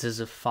 This is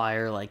a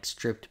fire, like,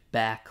 stripped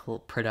back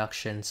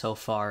production so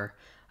far.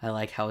 I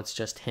like how it's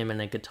just him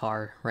and a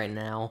guitar right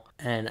now.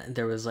 And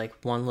there was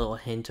like one little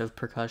hint of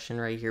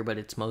percussion right here, but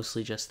it's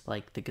mostly just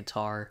like the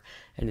guitar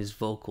and his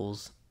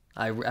vocals.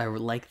 I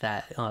like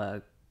that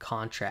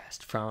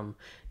contrast from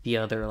the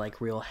other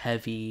like real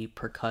heavy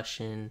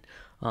percussion,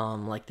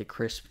 like the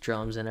crisp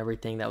drums and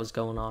everything that was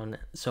going on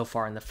so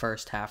far in the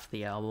first half of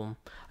the album.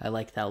 I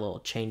like that little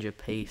change of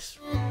pace.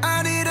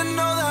 I need to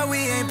know that we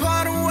ain't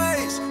parting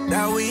ways,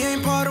 that we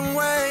ain't parting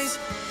ways.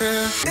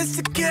 It's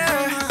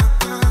together.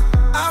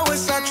 I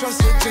wish I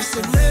trusted just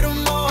a little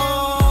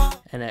more.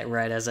 And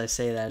right as I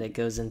say that, it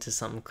goes into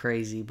something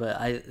crazy,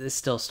 but it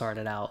still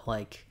started out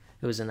like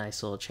it was a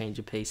nice little change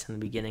of pace in the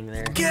beginning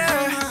there.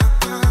 Yeah,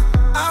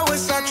 I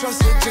wish I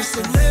trusted just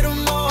a little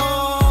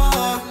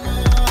more.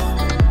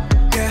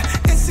 Yeah,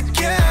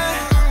 insecure.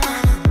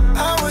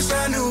 I wish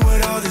I knew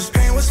what all this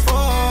pain was for.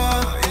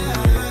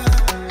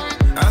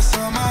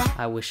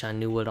 I wish I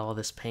knew what all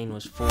this pain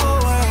was for.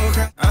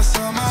 I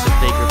saw my it's a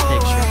bigger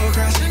picture.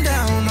 Crashing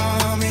down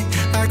on me.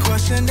 I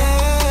questioned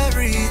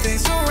everything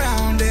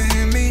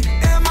surrounding me.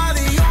 Am I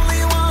the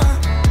only one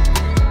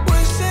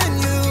wishing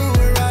you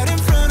were right in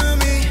front of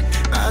me?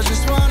 I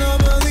just wanna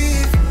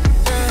believe.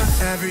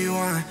 Yeah.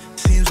 Everyone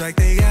seems like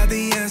they got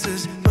the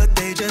answers, but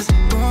they just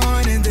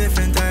going in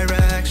different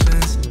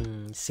directions.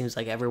 Seems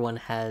like everyone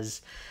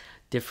has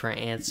different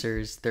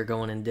answers. They're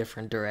going in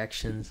different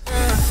directions.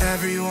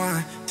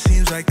 Everyone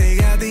seems like they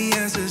got the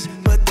answers,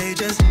 but they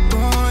just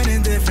going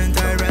in different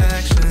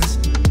directions.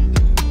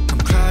 I'm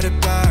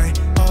clouded by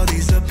all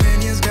these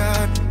opinions,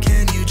 God.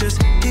 Can you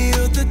just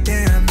heal the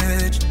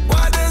damage?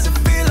 Why does it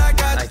feel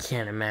like I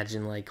can't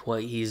imagine like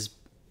what he's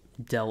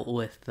dealt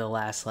with the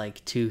last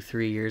like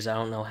 2-3 years. I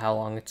don't know how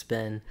long it's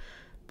been,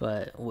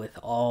 but with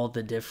all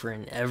the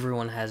different,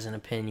 everyone has an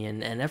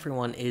opinion and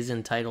everyone is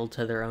entitled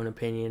to their own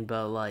opinion,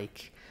 but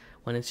like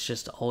when it's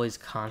just always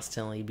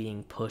constantly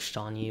being pushed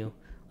on you,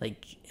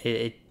 like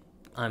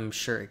I'm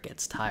sure it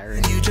gets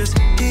tiring. You just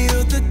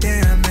heal the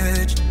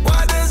damage.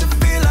 Why does it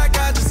feel like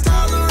I just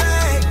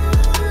tolerate?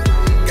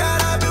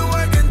 God, I've been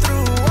working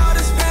through all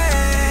this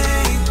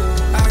pain.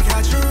 I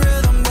got your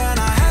rhythm, then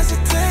I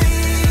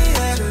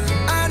hesitate.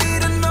 I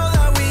need to know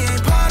that we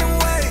ain't parting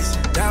ways,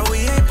 that we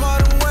ain't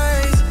parting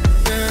ways.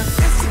 Yeah.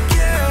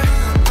 Insecure.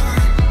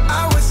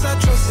 I wish I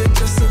trusted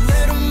just a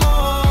little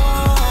more.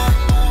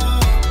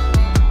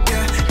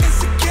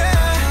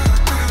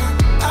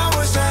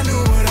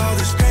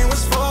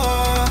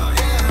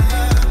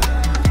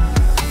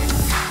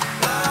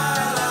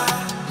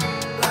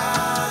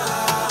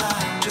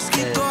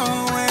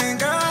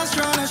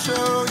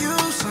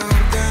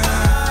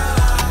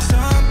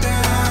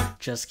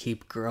 just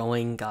keep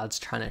growing. God's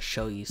trying to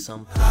show you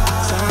something.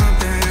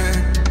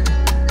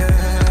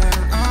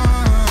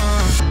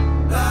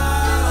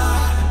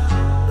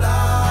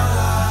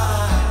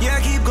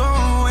 Yeah, keep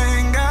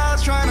going.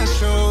 God's trying to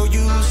show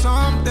you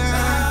something.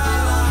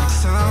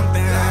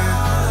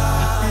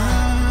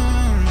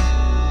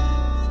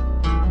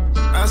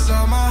 I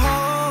saw my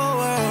whole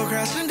world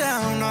crashing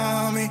down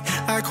on me.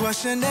 I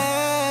questioned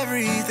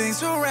everything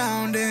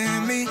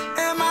surrounding me.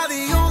 Am I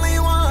the only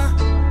one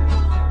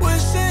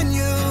wishing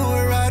you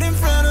were right in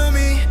front of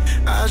me?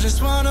 I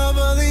just wanna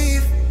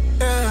believe,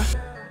 yeah.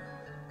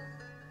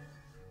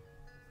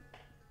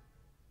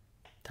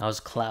 That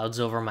was Clouds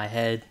Over My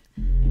Head.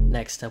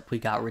 Next up, we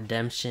got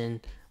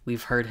Redemption.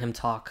 We've heard him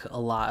talk a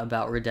lot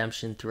about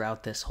redemption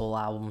throughout this whole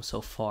album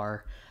so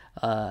far.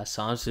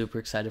 So I'm super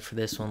excited for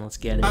this one. Let's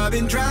get it. I've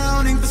been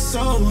drowning for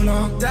so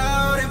long,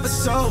 doubting for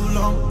so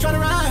long, trying to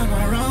right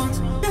my wrongs.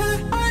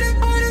 Yeah,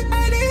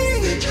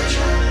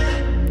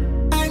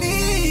 I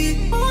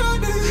need.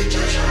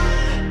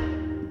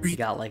 We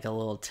got like a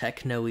little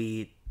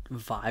techno-y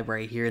vibe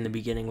right here in the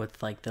beginning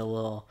with like the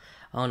little,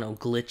 I don't know,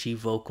 glitchy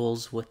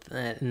vocals with,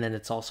 and then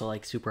it's also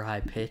like super high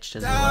pitched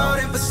as well.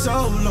 Doubting for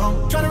so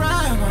long, trying to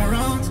right my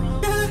wrongs.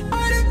 Yeah,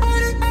 I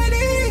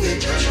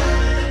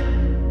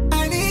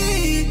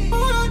need.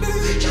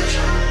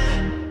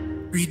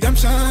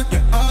 Redemption,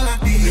 yeah, all I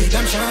need.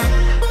 Redemption,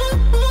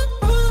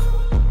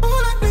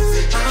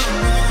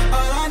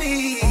 all I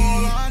need.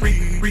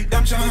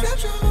 Redemption,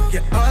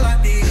 yeah, all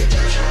I need.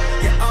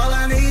 Yeah, all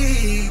I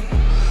need.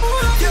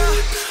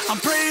 Yeah, I'm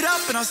prayed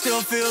up and I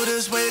still feel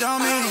this weight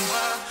on me.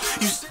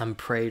 I'm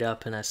prayed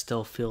up and I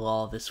still feel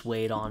all this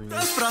weight on me.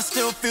 But I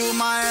still feel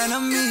my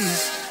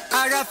enemies.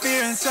 I got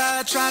fear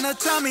inside trying to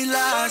tell me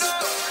lies.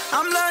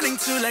 I'm learning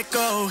to let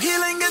go.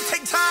 Healing can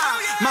take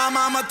time. My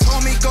mama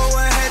told me go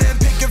ahead and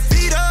pick your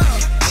feet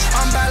up.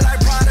 I'm bad like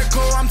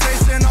prodigal. I'm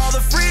tasting all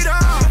the freedom.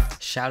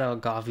 Shout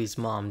out GAWVI's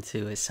mom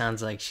too. It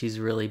sounds like she's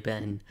really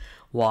been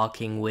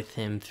walking with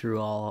him through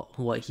all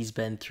what he's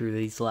been through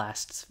these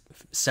last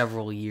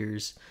several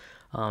years.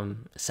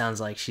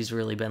 Sounds like she's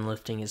really been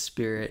lifting his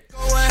spirit. Go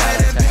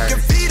ahead and pick your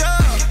feet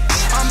up.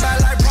 I'm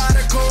bad like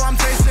prodigal. I'm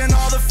tasting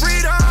all the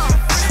freedom.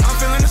 I'm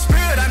feeling the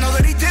spirit. I know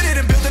that he did it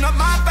and building up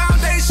my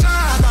foundation.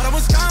 I thought I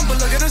was done, but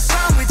look at the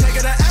sun. We take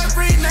it to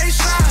every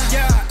nation.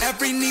 Yeah,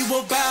 every knee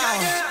will bow.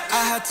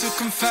 I had to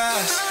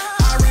confess.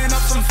 I ran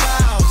up some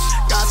fouls.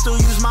 God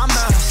still used my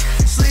mess.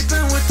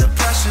 Sleeping with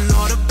depression.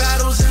 All the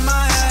battles in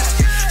my head.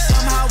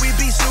 Somehow we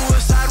beat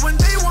suicide when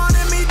they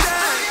wanted me dead.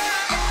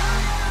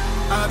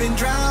 I've been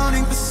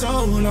drowning for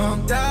so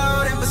long,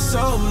 doubting for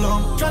so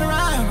long, trying to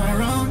right my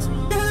wrongs.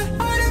 Yeah,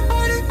 I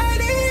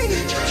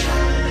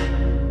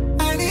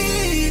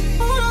need.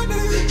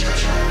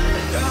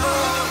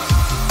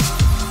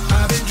 Yeah.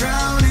 I've been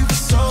drowning for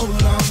so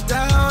long,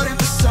 doubting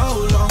for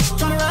so long, trying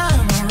to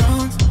right my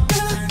wrongs.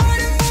 Yeah, I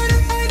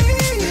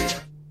need.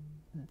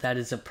 That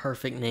is a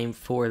perfect name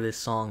for this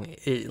song.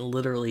 It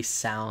literally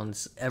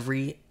sounds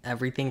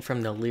everything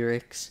from the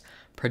lyrics,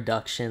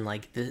 production,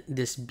 like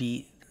this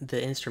beat, the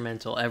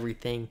instrumental,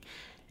 everything.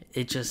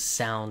 It just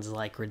sounds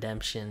like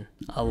redemption.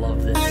 I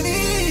love this. I've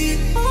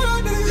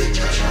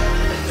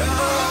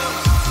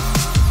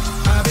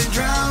been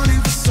drowning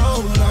for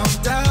so long,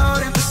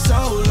 doubting for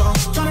so long,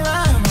 trying to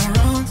right my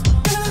wrongs.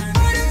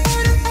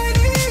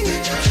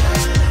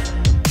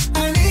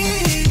 I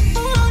need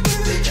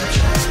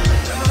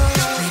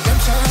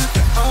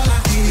redemption, all I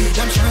need.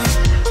 Redemption,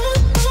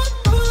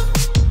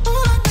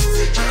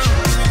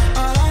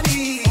 all I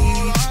need.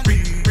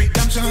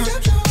 Redemption,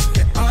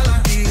 all I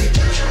need.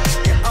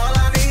 All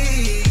I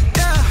need.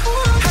 Yeah,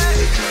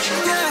 hey,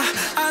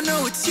 yeah, I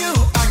know it's you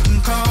I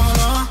can call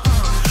on.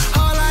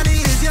 All I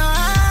need is your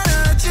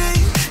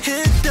energy.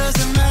 It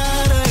doesn't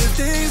matter if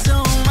things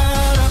don't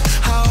matter.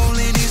 I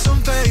only need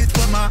some faith,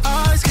 but my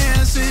eyes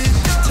can't see.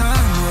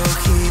 Time will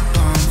keep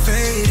on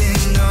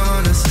fading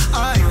on us.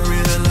 I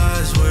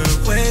realize we're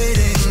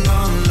waiting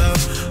on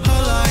love.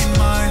 Align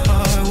my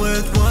heart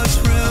with what's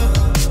real.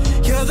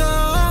 You're the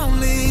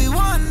only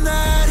one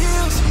that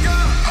heals.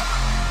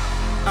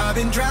 I've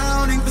been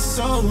drowning for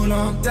so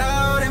long,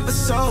 doubting for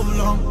so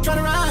long, trying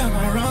to right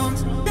my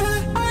wrongs.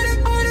 Yeah,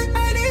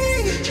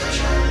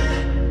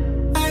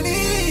 I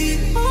need.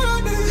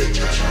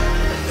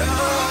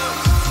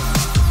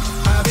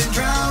 Yeah. I've been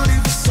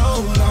drowning for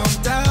so long,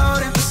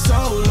 doubting for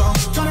so long,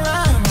 trying to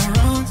right my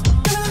wrongs.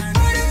 Yeah,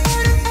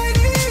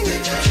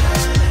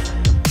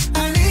 I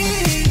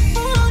need.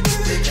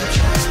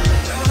 Redemption,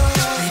 yeah,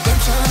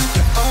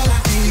 all I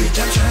need.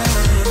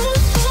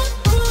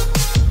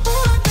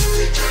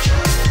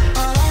 Redemption.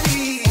 All I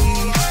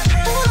need.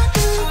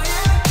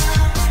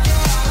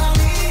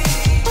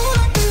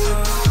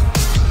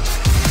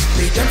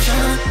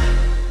 Redemption.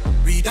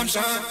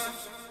 Redemption.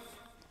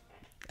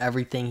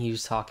 Everything he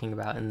was talking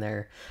about in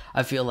there,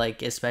 I feel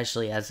like,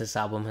 especially as this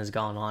album has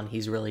gone on,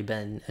 he's really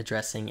been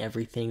addressing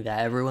everything that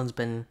everyone's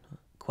been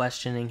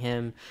questioning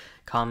him,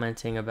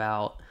 commenting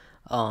about.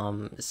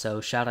 So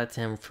shout out to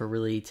him for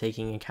really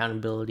taking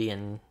accountability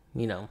and,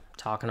 you know,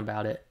 talking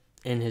about it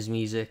in his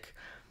music.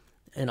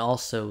 and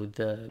also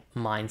the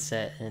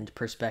mindset and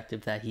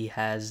perspective that he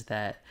has,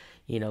 that,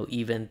 you know,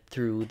 even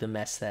through the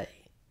mess that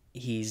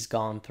he's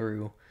gone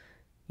through,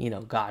 you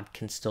know, God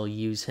can still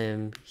use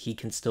him. He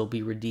can still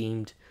be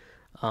redeemed.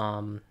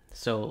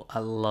 So I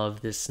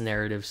love this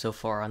narrative so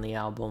far on the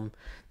album.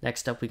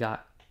 Next up, we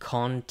got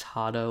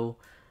Contado.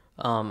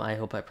 I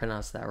hope I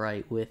pronounced that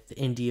right, with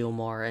Indy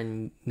Omar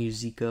and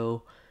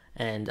Musico.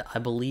 And I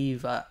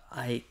believe,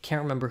 I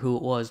can't remember who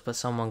it was, but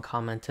someone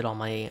commented on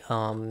my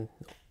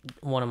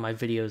one of my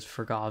videos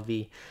for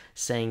GAWVI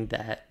saying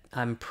that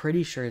I'm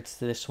pretty sure it's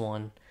this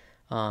one,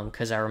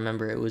 because I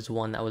remember it was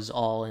one that was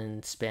all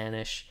in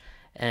Spanish,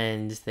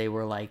 and they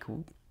were like,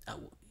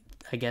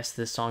 I guess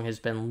this song has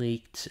been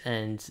leaked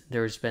and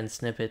there's been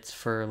snippets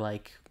for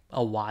like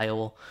a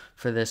while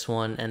for this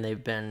one, and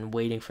they've been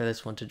waiting for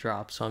this one to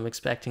drop, so I'm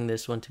expecting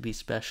this one to be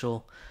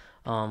special.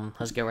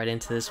 Let's get right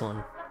into this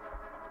one.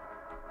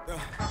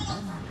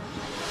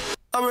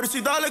 A ver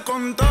si dale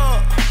con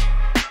todo,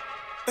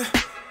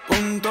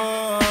 con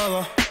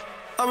todo.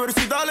 A ver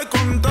si dale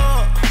con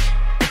todo,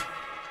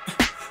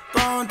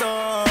 con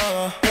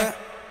todo.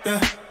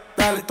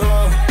 Dale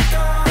todo,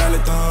 dale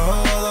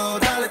todo,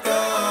 dale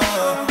todo.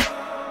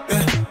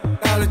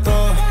 Dale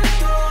todo,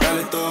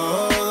 dale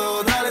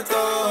todo, dale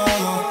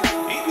todo.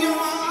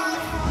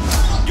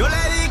 Yo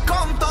le di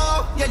con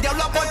todo y el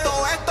diablo por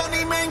todo esto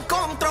ni me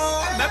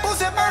encontró. Me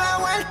puse para la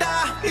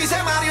vuelta y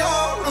se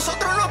mareó.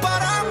 Nosotros no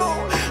paramos,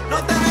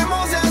 no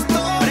tenemos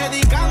esto.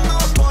 Predicando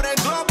por el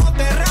globo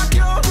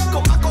terráqueo,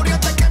 con más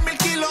corriente que 1000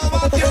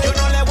 kilovatios. Yo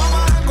no le voy a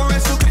bajar con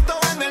Jesucristo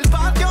en el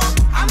patio.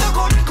 Ando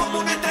con él como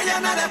una estrella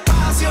en el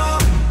espacio.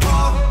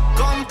 Oh,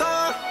 con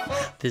todo.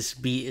 This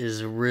beat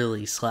is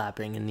really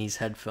slapping in these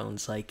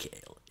headphones.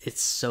 Like,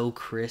 it's so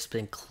crisp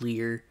and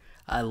clear.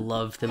 I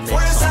love the mix on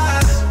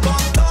this.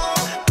 Con todo,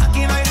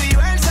 aquí no hay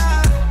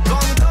reversa.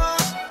 Con todo,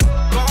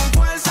 con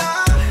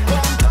fuerza.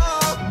 Con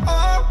todo,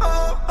 oh,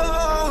 oh,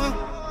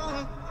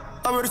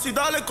 oh. A ver si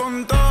dale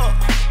con todo,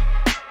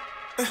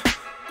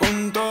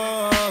 con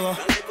todo.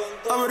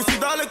 A ver si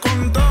dale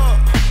con todo,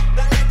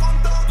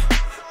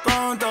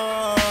 con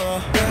todo.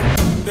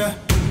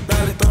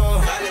 Dale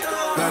todo,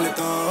 dale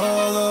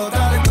todo,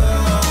 dale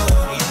todo.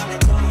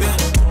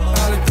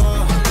 Dale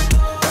todo,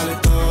 dale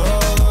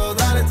todo,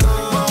 dale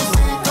todo.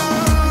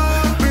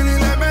 Billy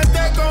le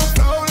mete con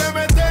flow, le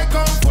mete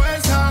con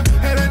fuerza.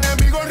 El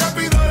enemigo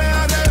rápido le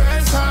da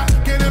reversa.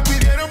 Quienes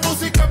pidieron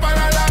música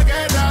para la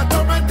guerra,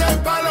 tómate el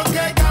palo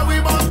que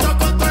GAWVI montó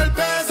con todo el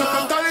peso.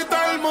 Con todo y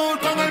todo el mundo,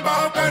 con el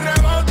bajo que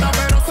rebota.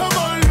 Pero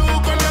somos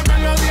luz con la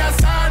melodía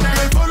sana.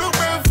 El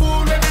volumen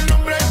full en el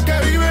nombre que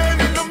vive,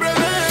 en el nombre de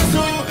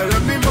Jesús. Él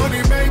es mi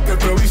money maker,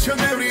 provision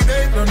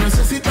everyday. No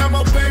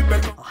necesitamos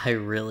paper. I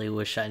really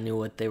wish I knew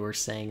what they were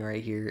saying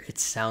right here. It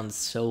sounds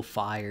so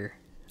fire.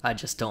 I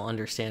just don't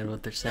understand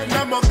what they're saying.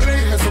 Damos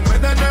gris, Jesús me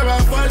da nueva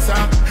fuerza.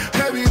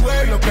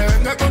 Heavyweight, lo que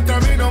venga contra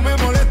mí no me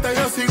molesta,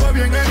 yo sigo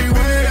bien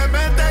anyway. Le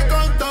mete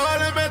con todo,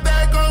 le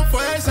mete con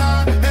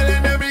fuerza. El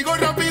enemigo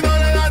rápido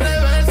le da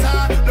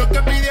reversa. Los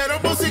que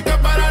pidieron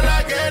música para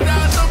la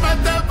guerra, no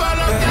meten pa'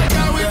 lo que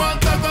GAWVI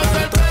montó con todo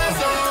el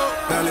peso.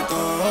 Dale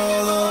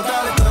todo,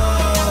 dale todo.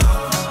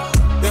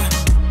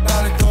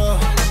 Dale todo,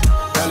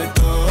 dale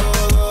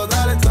todo,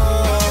 dale todo.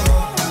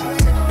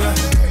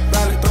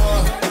 Dale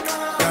todo,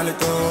 dale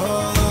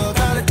todo,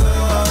 dale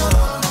todo.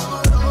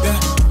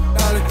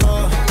 Dale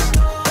todo,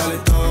 dale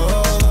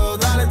todo,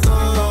 dale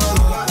todo.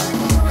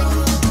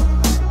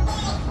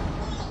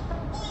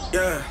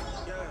 Yeah.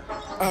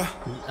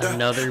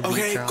 Another beat Ok,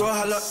 drop.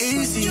 cójalo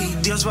easy,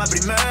 Dios va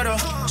primero.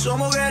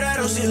 Somos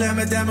guerreros y le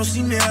metemos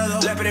sin miedo.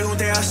 Le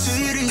pregunté a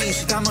Siri si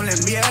estamos en el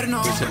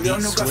invierno. It's a Dios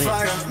beat nunca swing.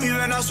 falla, mis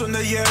venas son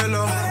de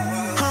hielo.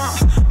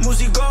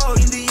 Músico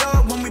indio,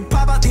 when we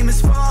pop out,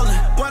 demons falling.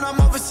 When I'm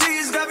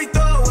overseas,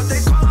 Gavito, what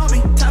they call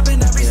me.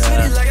 Tapping every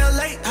city like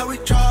LA, how we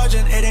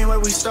charging. It ain't where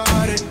we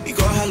started. We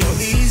go hello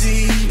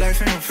easy,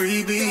 life ain't a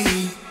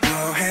freebie.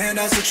 No hand,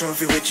 that's a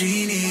trophy with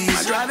genies.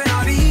 I drive an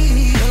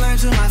Audi, the lamp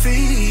to my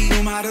feet.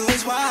 No matter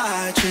is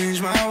why I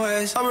change my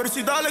ways. A ver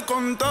si dale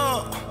con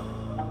todo,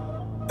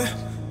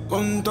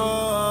 con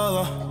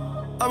todo.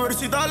 A ver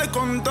si dale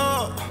con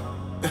todo,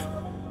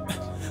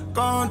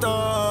 con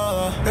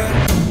todo.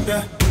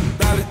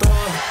 Dale todo,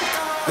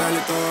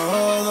 dale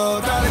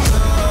todo, dale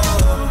todo.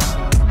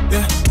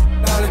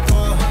 Dale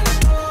todo,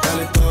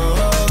 dale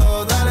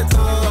todo, dale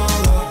todo.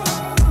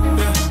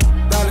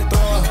 Dale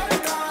todo,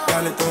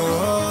 dale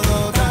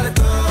todo, dale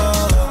todo.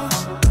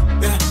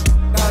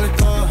 Dale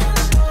todo,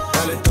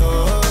 dale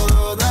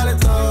todo, dale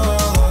todo.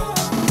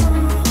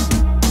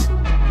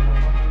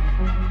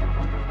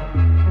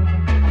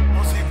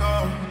 Músico,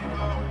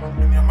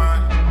 en mi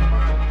mano,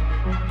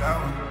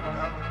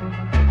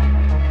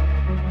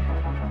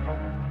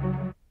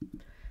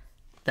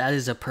 That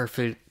is a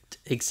perfect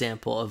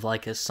example of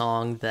like a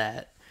song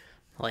that,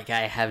 like,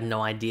 I have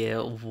no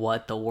idea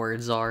what the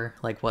words are,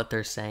 like what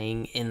they're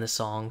saying in the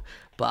song,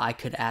 but I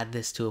could add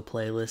this to a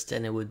playlist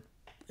and it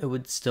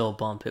would still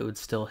bump, it would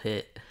still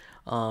hit.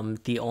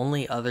 The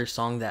only other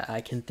song that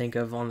I can think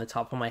of on the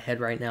top of my head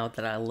right now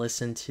that I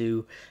listen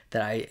to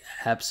that I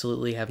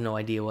absolutely have no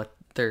idea what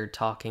they're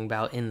talking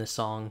about in the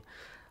song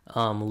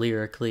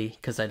lyrically,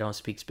 because I don't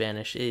speak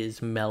Spanish,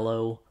 is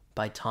Mellow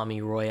by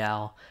Tommy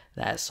Royale.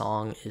 That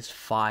song is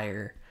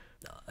fire.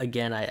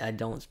 Again, I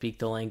don't speak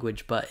the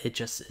language, but it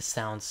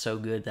sounds so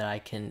good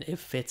that it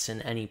fits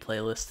in any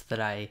playlist that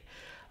I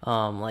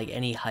like,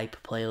 any hype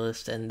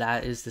playlist, and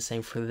that is the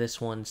same for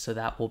this one, so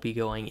that will be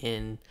going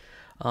in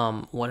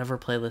whatever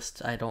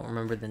playlist. I don't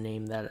remember the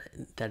name that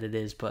it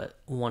is, but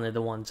one of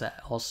the ones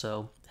that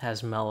also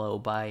has Mellow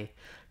by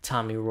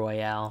Tommy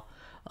Royale.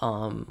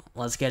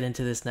 Let's get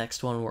into this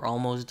next one. We're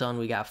almost done.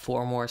 We got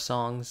 4 more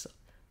songs.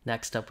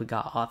 Next up, we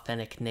got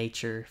Authentic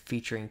Nature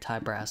featuring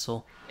Ty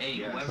Brassel. Hey,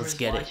 whoever's let's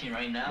get watching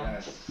right now,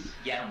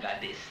 yeah, I don't got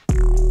this.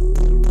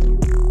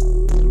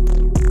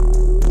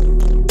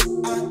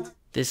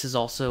 This is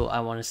also, I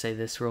want to say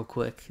this real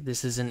quick,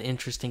 this is an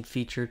interesting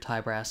feature,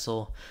 Ty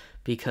Brassel,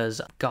 because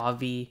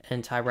GAWVI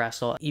and Ty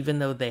Brassel, even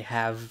though they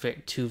have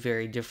 2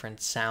 very different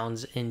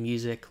sounds in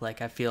music,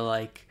 like I feel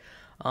like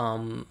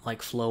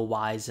flow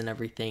wise and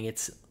everything,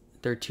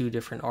 they're 2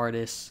 different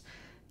artists.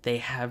 They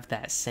have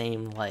that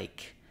same,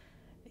 like,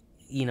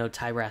 you know,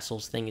 Ty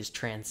Brassel's thing is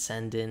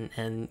transcendent,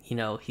 and, you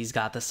know, he's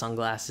got the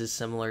sunglasses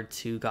similar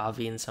to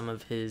GAWVI and some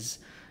of his,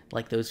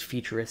 like, those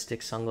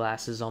futuristic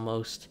sunglasses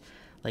almost.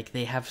 Like,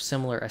 they have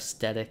similar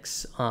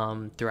aesthetics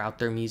throughout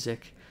their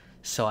music,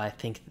 so I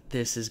think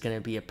this is going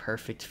to be a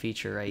perfect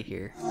feature right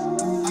here.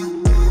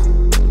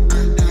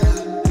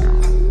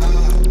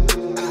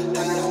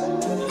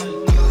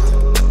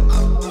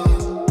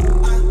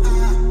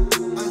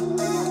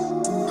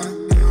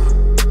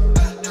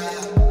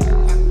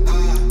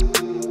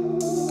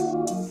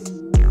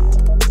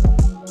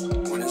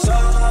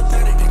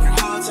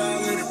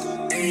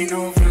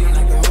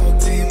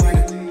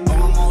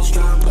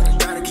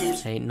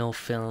 Ain't no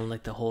feeling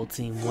like the whole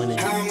team winning.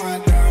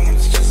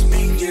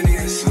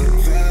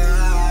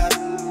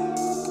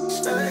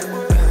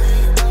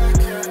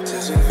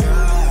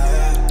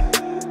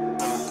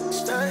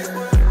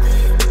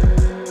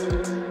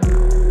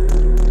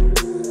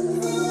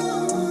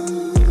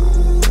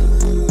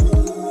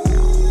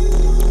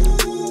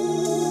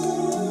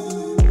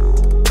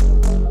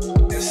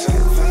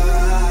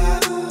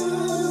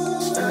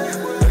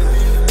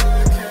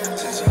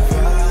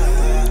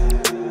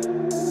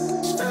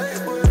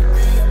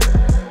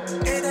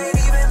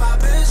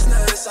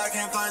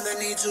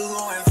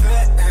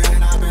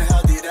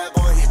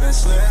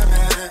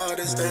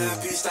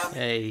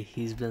 Hey,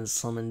 he's been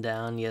slimming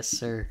down, yes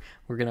sir.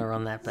 We're gonna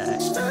run that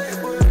back. It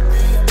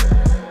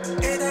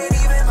ain't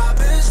even my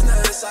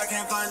business. I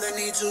can't find the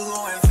need to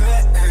go and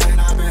fit.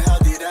 And I've been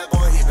healthy, that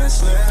boy, he been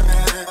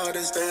slimming. All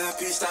this damn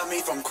peace stop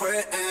me from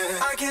quitting.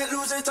 I can't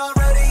lose, it's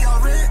already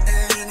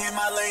unwritten. In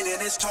my lane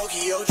and it's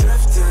Tokyo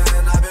drifting.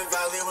 I've been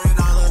valuing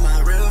all of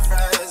my real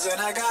friends, and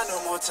I got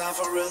no more time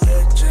for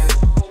religion.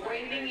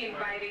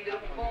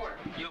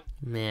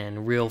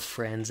 Man, real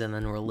friends and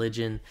then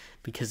religion,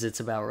 because it's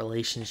about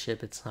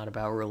relationship, it's not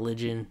about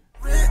religion.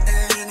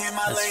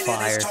 That's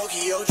fire.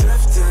 Tokyo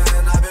drifting.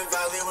 I've been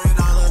valuing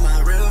all of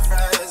my real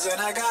friends, and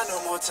I got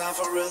no more time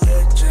for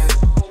religion.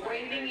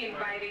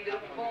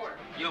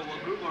 Yo,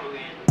 what group are we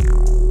in?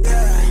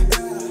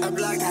 Yeah, I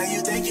blocked how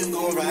you think you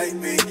gon' write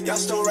me. Y'all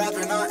still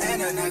rapping on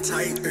internet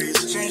type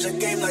beats. Change the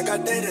game like I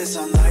did, it's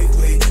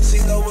unlikely. See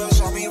the world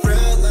show me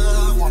real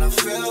love, wanna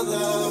feel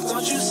love.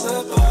 Don't you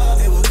slip up,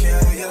 it will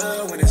kill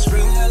ya when it's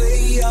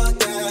really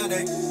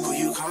authentic. Who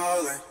you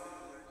calling?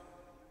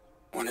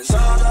 When it's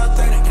all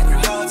authentic and your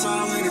heart's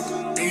all in it.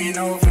 Ain't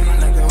no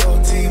feeling like the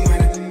whole team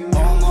winning.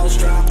 Almost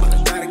drowned, but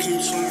I gotta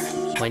keep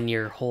swimming. When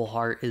your whole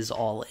heart is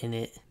all in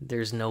it,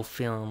 there's no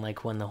feeling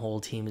like when the whole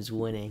team is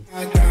winning.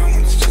 My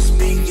diamonds just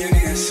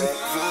beginning to survive.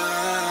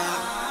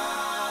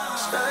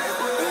 Stay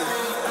with me,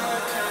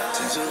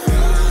 to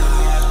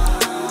survive.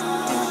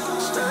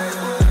 Stay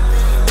with me.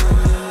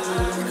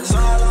 When it's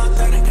all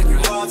authentic and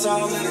your heart's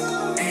all in it.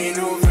 Ain't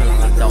no feeling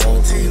like the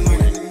whole team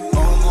winning.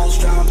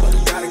 Almost drowned, but I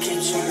gotta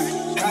keep swimming.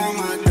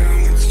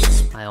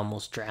 I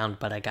almost drowned,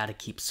 but I gotta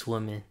keep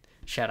swimming.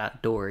 Shout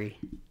out Dory.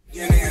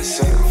 Hey,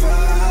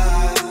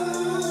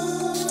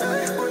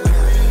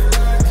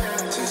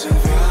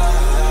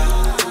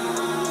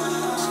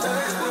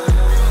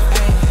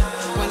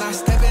 when I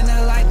step in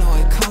the light, know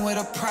it come with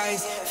a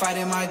price.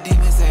 Fighting my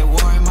demons at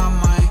war in my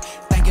mind.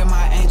 Thanking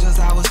my angels,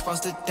 I was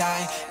supposed to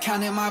die.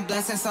 Counting my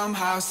blessings,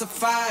 somehow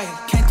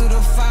survived. Came through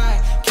the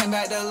fire, came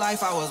back to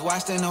life. I was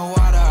washed in the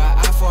water, an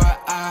eye for an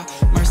eye.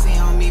 Mercy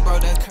on me, bro.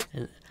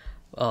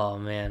 Oh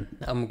man,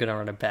 I'm gonna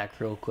run it back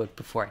real quick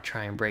before I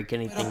try and break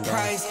anything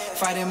down.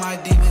 Fighting my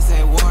demons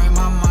at war in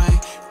my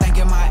mind.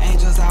 Thanking my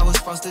angels, I was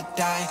supposed to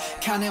die.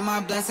 Counting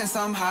my blessings,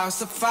 somehow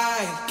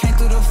survived. Came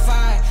through the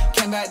fire,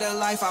 came back to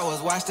life. I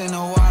was washed in the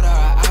water,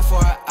 an eye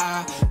for an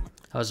eye.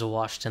 I was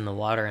washed in the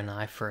water, an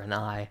eye for an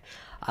eye.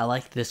 I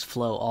like this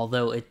flow,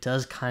 although it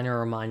does kind of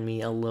remind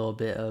me a little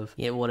bit of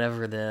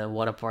whatever the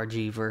What Up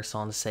RG verse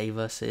on Save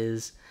Us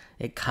is.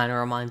 It kind of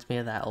reminds me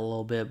of that a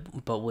little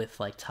bit, but with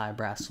like Ty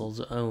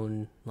Brassel's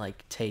own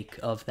like take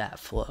of that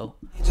flow.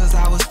 Just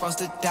I was supposed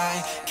to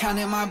die,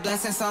 counting my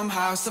blessings,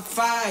 somehow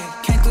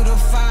survived. Came through the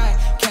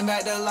fire, came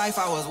back to life.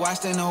 I was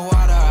washed in the water,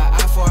 an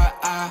eye for an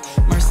eye.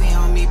 Mercy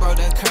on me, bro,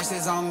 the curse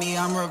is on me.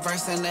 I'm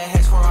reversing the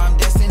hex for I'm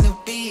destined to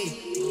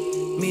be.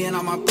 Me and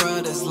all my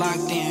brothers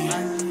locked in.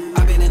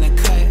 I've been in the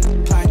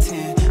cut,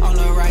 plotting. On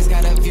the right,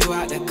 got a view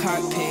out the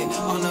cockpit.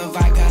 On the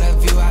right, got a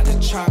view out the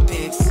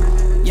tropics.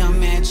 Young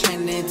man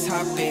trending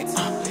topic.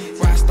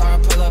 Rockstar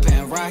pull up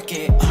and rock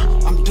it.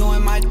 I'm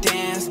doing my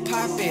dance,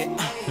 pop it.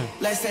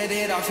 Let's set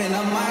it off in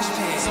the mosh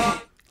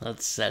pit.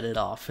 Let's set it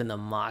off in the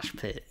mosh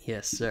pit.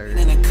 Yes, sir.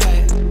 In the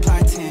cut,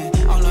 plotting.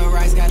 On the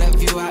right, got a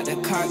view out the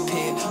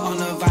cockpit. On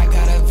the right,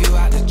 got a view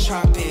out the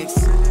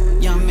tropics.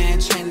 Young man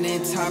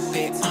trending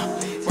topic.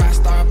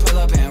 Rockstar pull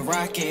up and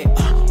rock it.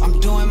 I'm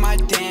doing my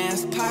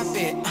dance, pop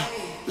it.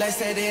 Let's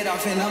set it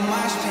off in the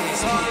mosh pit.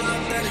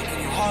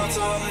 Heart's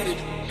already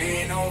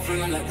ain't no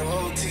feeling like the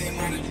whole team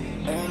on it.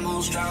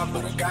 Almost drowned,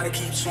 but I gotta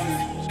keep swimming.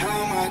 How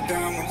am I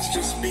down when it's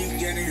just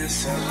beginning to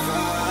survive?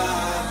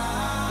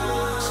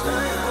 Stay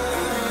with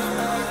me,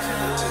 I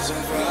can't to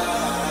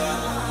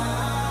survive.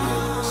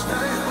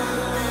 Stay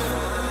with me.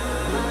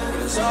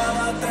 But it's all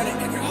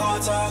authentic and your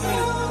heart's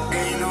already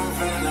ain't no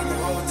feeling like the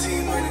whole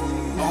team on it.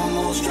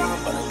 Almost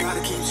drowned, but I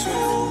gotta keep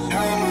swimming.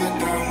 How am I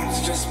down when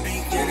it's just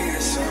beginning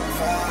to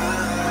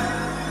survive?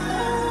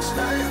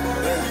 Stay with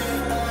me,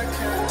 I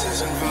can't to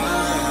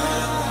survive.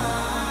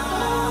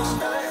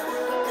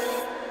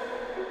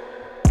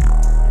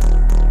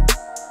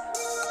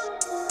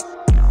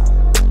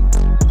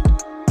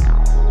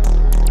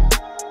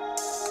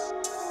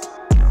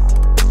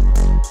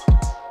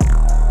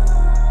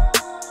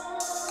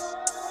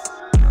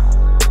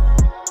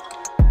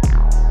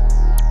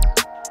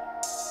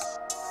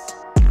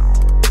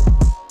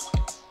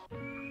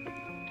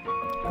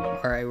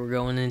 Alright, we're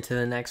going into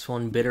the next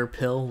one, Bitter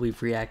Pill.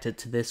 We've reacted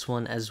to this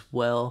one as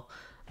well.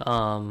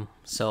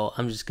 So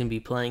I'm just going to be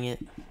playing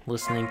it,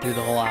 listening through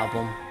the whole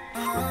album.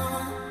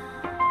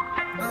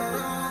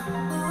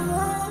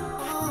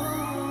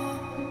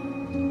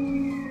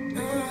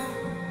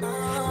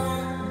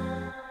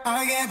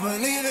 I can't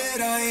believe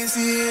it, I ain't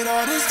see it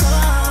all this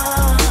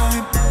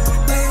time.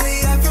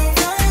 Lately I feel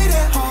right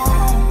at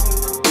home.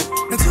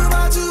 And 2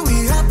 by 2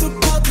 we have to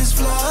pop this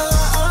flood.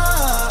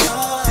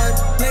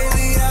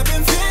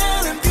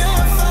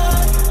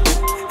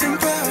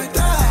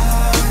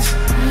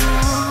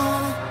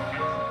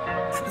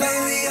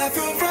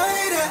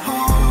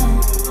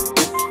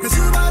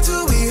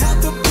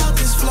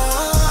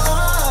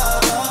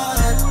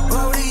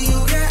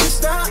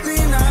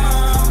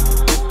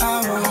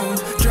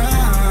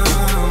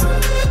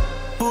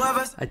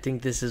 I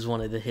think this is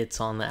one of the hits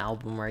on the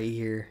album right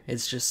here.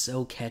 It's just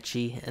so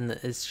catchy, and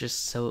it's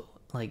just so,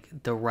 like,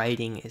 the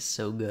writing is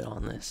so good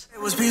on this. It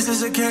was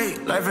pieces of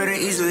cake, life it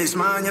ain't easy,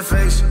 smile on your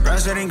face.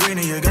 Grass that ain't green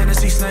and you're gonna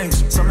see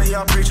snakes. Some of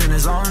y'all preaching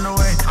is on the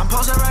way. I'm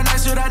posted right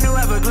next to that new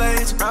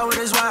Everglades. Proud with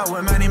this wild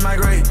where many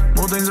migrate.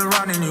 Move things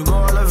around and you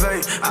go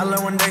elevate. I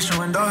learn one day,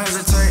 showing don't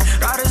hesitate.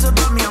 God is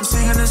above me, I'm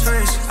seeing his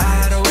face.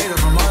 I had to wake up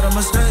from all the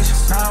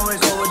mistakes. Now I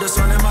wake up with the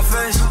sun in my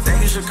face.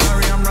 Thank you,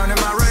 Shikari, I'm running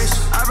my race.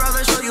 I'd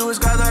rather show you it's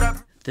God that I...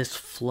 This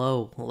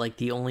flow, like,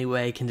 the only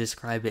way I can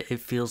describe it, it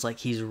feels like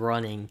he's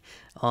running,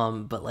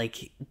 but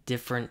like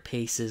different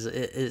paces.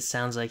 It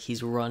sounds like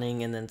he's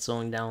running and then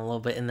slowing down a little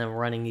bit and then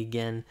running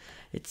again.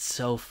 It's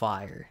so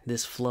fire.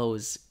 This flow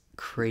is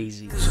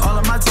crazy. All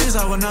of my tears,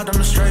 I will not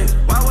demonstrate.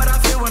 Why would I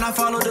feel when I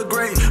follow the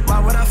great? Why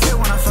would I feel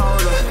when I follow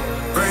the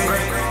great?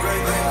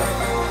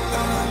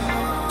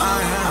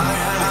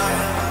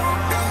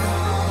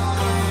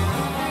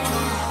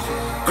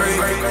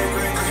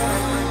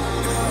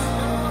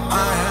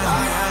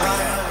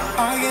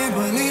 I can't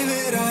believe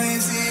it, I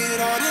ain't see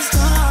it all this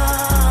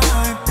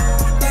time.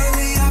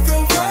 Lately I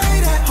feel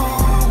right at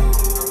home.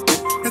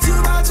 And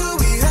 2 by 2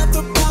 we have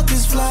to pop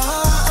this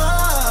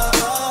flood.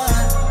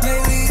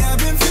 Lately I've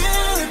been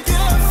feeling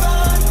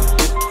purified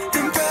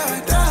in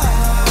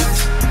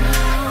paradise.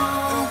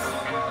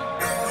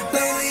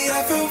 Lately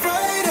I feel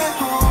right at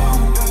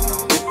home.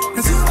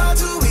 And 2 by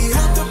 2 we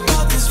have to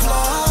pop this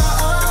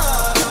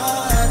flood.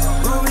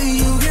 Only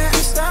you can't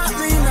stop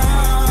me now.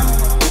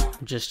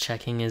 Just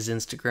checking his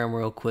Instagram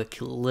real quick.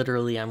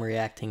 Literally, I'm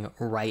reacting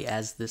right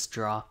as this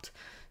dropped,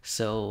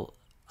 so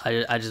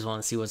I just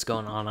want to see what's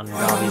going on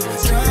GAWVI's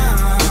Instagram.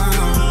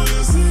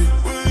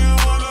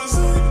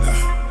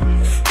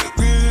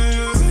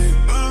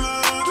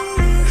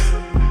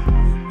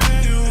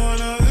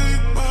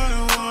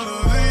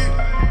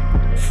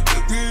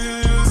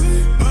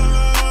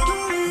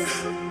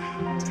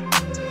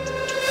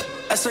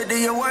 I said to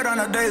your word on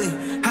a daily.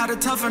 Had a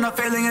tough and a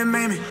failing and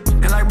made me.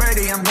 And like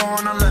Brady, I'm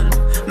going on letting.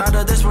 Now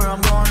that this where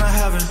I'm going to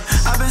heaven.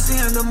 I've been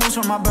seeing the moves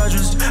from my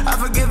brethren. I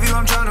forgive you,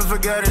 I'm trying to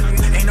forget it.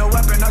 Ain't no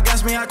weapon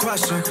against me, I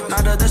question.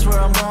 Now that this where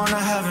I'm going to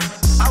heaven.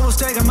 I was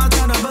taking my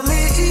time to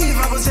believe.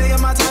 I was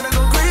taking my time to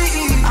go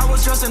grieve. I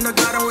was trusting the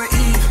garden with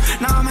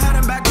Eve. Now I'm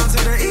heading back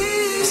onto the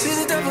east. See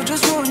the devil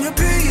just ruin your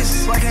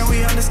peace. Why can't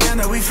we understand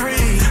that we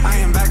free? I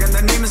am back and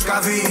the name is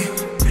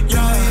GAWVI.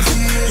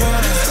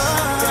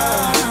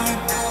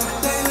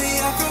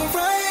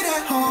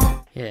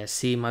 Yeah,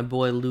 see, my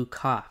boy Luke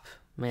Hop,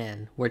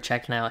 man, we're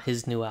checking out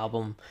his new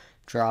album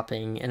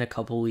dropping in a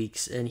couple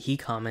weeks, and he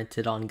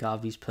commented on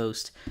GAWVI's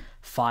post,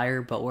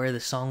 "Fire, but where the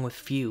song with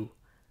Few?"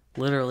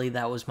 Literally,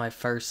 that was my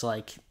first,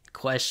 like,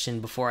 question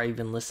before I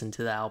even listened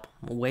to the album.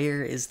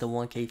 Where is the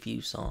 1K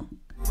Few song?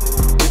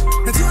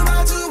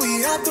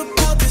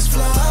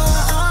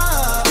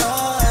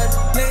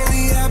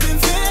 Lately I've been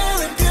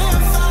feeling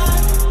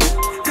purified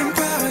in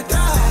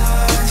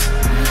paradise.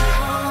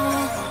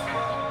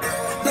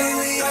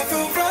 Lately I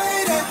feel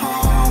right at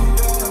home.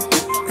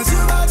 It's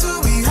about to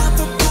we have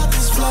to pop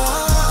this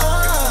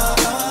flood.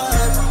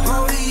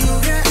 Only you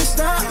can't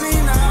stop me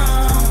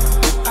now.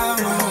 I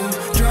won't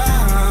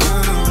drown.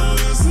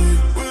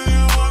 When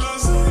you wanna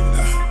sleep,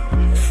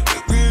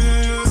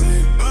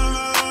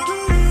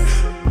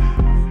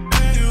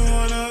 and you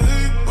wanna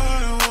leave, but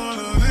you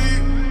wanna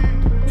leave.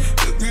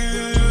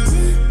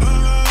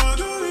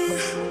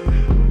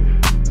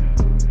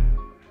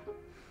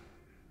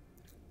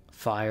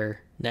 Fire.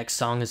 Next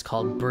song is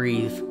called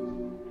Breathe.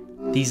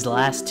 These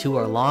last two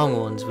are long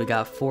ones. We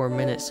got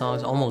 4-minute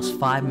songs, almost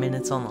 5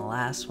 minutes on the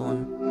last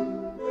one.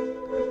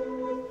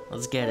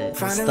 Let's get it.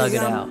 Let's thug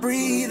it out.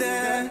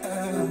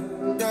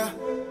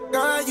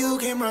 God, you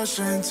came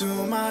rushing to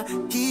my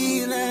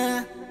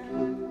healing.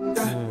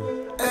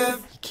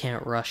 You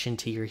can't rush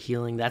into your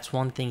healing. That's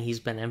one thing he's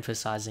been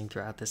emphasizing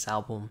throughout this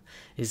album,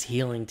 is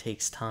healing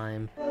takes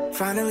time.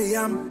 Finally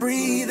I'm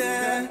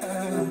breathing.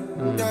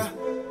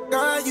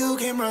 God, you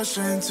came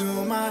rushing to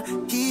my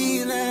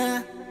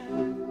healing.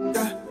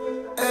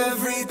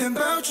 Everything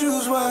about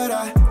you's what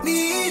I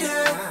needed.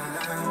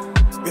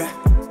 Yeah,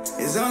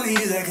 it's only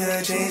you that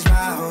could change my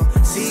whole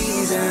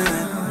season.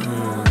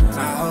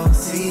 My whole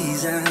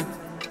season.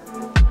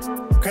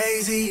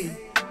 Crazy,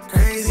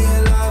 crazy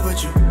in love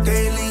with you.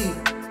 Daily,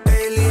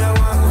 daily I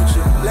walk with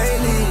you.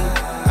 Lately,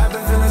 I've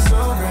been feeling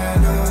so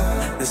brand new.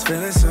 This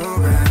feeling so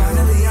brand new.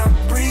 Finally I'm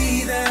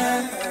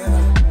breathing.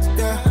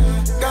 Yeah,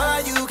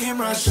 God, you came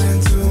rushing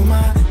to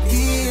my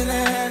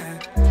healing.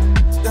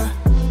 Yeah,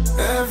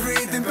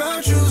 everything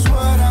about you's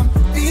what I'm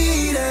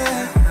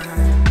needing.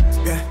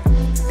 Yeah,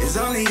 it's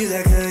only you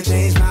that could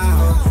change my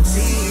whole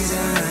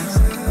season.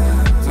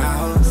 My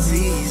whole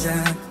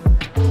season.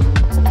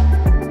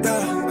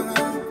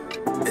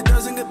 Yeah, it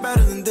doesn't get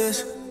better than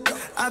this.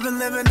 I've been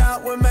living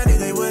out where many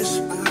they wish.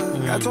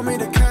 God told me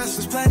to cast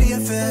there's plenty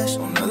of fish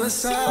on the other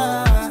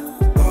side.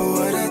 Oh,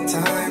 what a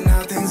time,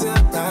 now things are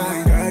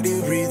fine. God,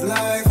 you breathe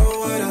life, oh,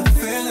 what a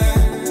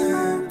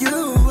feeling.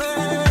 You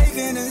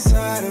awaken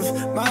inside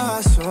of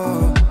my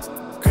soul.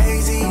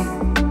 Crazy,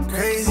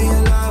 crazy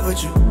in love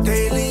with you.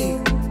 Daily,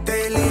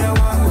 daily I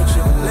walk with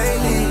you.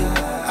 Lately,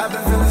 I've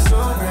been feeling so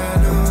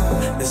brand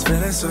new. This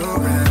feeling so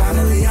brand new.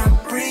 Finally I'm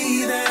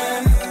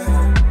breathing.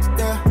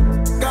 Yeah,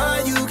 God,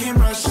 you came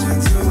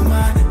rushing to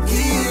my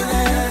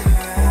healing.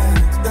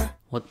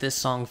 What this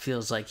song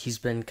feels like, he's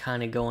been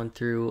kind of going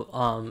through,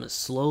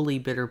 slowly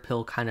Bitter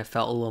Pill kind of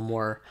felt a little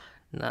more,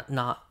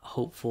 not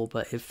hopeful,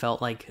 but it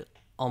felt like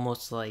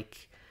almost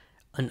like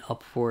an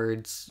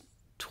upwards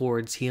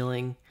towards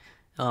healing,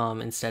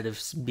 instead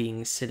of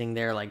being sitting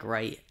there like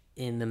right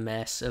in the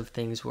mess of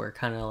things where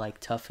kind of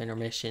like Tough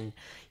Intermission,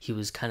 he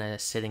was kind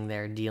of sitting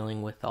there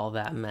dealing with all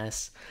that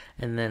mess,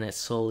 and then it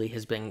slowly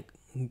has been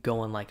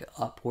going like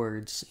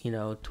upwards, you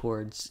know,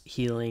 towards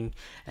healing,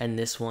 and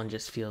this one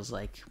just feels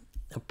like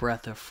a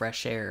breath of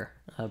fresh air,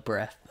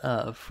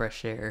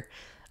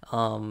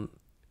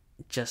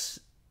 just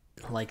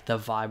like the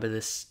vibe of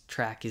this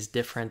track is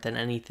different than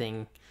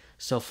anything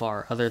so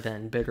far, other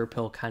than Bitter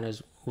Pill kind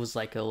of was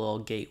like a little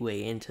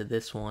gateway into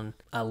this one.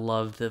 I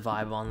love the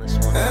vibe on this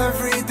one.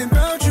 Everything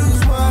about you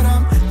is what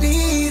I'm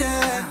needing.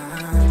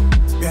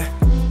 Yeah,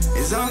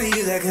 it's only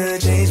you that could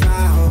change my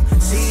whole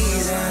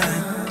season.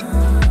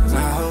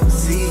 My whole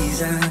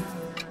season.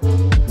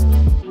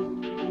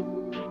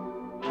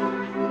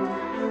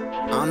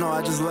 I don't know,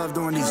 I just love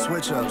doing these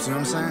switch-ups, you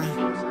know what I'm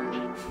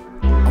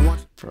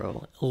saying?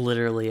 Bro,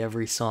 literally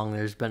every song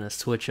there's been a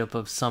switch-up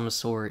of some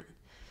sort.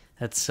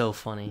 That's so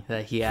funny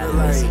that he added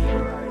this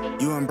again.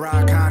 You in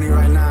Broward County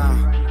right now,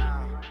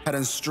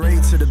 heading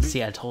straight to the beach.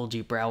 See, I told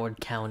you, Broward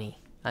County.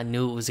 I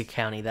knew it was a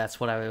county. That's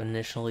what I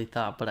initially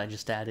thought, but I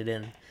just added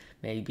in.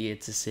 Maybe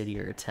it's a city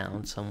or a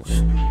town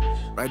somewhere.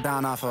 Right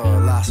down off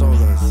of Las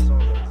Olas.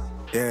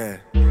 Yeah.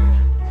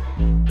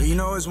 But you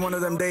know, it's one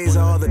of them days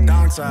all the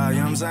dunks are, you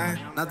know what I'm saying?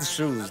 Not the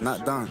shoes,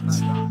 not dunks.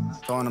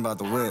 Talking about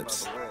the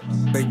whips.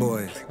 Big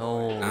boys.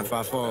 Oh.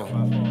 954.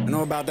 You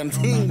know about them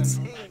teams.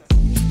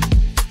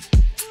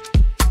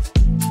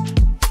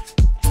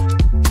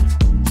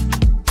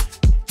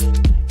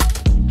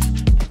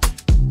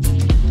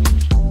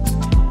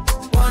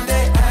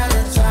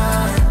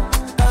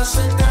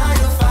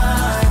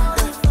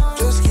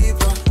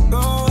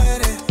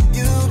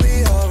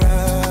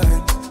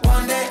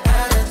 One day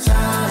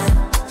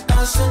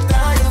I should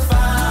die, you're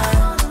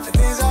fine. The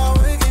things are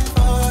working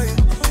for you,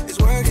 it's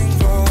working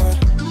for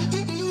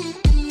you.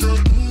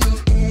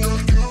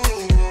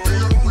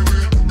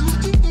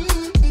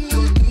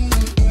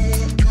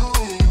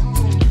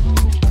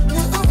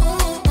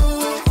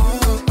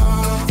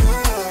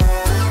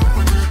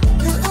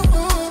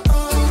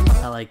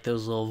 I like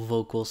those little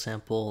vocal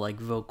sample, like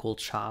vocal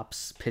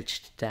chops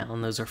pitched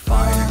down. Those are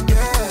fire.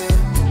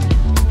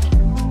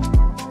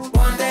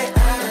 One day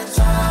at a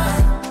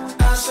time,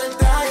 I should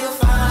die, you're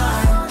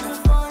fine.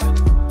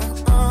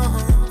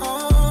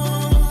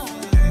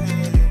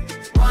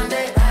 One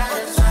day at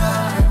a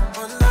time,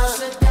 I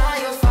should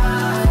die, you're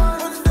fine.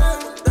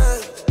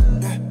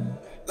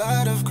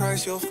 Light of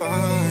Christ, you'll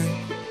find.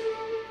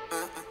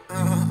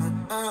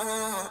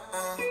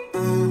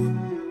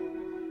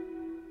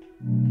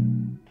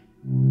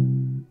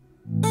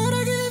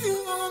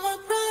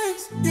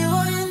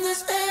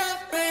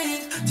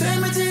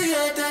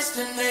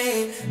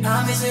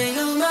 I'm missing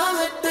you,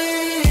 mama,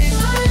 please.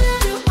 I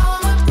give you all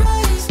my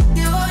praise.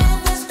 You are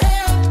in this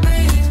air I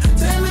breathe.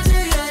 Take me to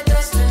your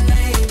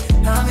destiny.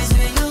 I'm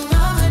missing you,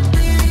 mama,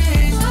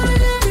 please. I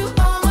give you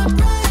all my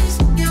praise.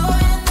 You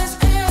are in this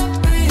air I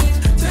breathe.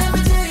 Take me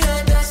to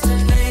your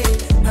destiny.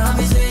 I'm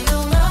missing you,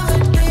 mama,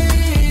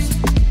 please.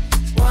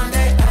 One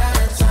day at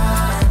a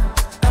time,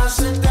 I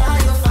should die,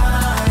 you're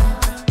fine.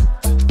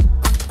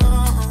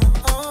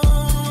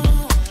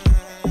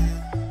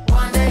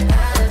 One day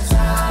at a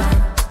time.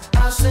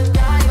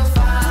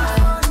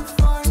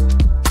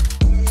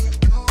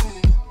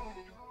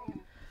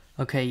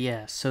 Okay,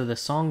 yeah, so the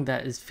song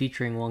that is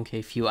featuring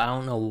 1K Few, I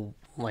don't know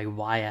like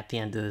why at the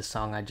end of the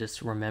song I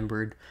just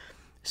remembered.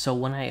 So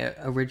when I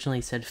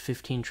originally said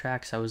 15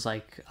 tracks, I was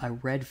like, I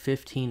read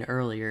 15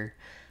 earlier,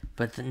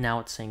 but now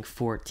it's saying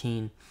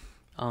 14.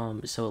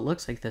 So it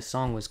looks like the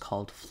song was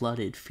called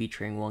Flooded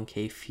featuring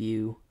 1K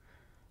Few.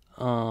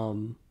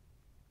 But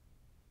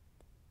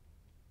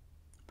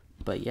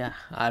yeah,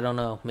 I don't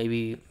know,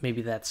 maybe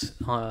that's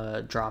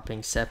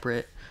dropping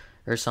separate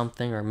or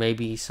something, or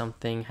maybe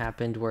something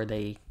happened where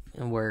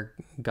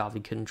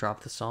GAWVI couldn't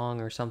drop the song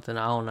or something.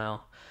 I don't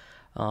know.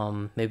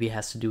 Maybe it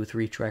has to do with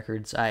Reach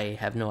Records. I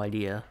have no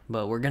idea.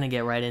 But we're gonna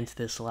get right into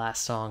this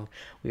last song.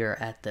 We are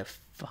at the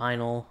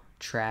final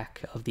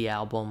track of the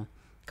album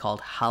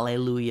called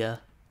Hallelujah.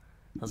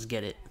 Let's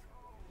get it.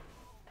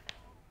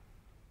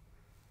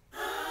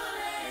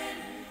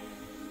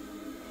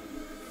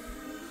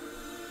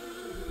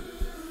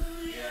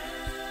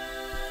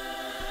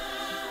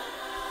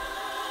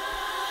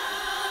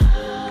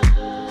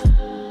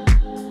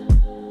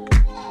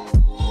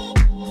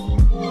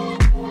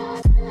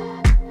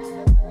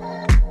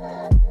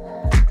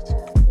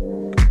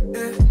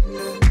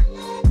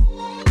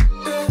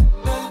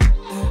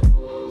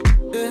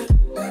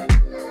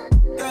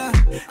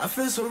 I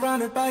feel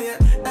surrounded by your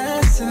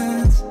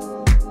essence.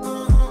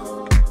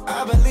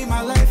 I believe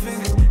my life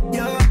in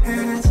your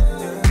hands.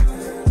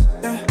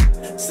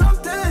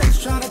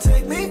 Something's trying to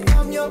take me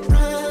from your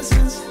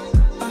presence,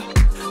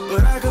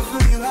 but I can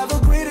feel you have a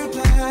greater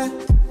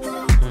plan.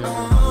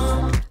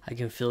 I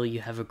can feel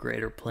you have a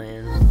greater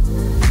plan.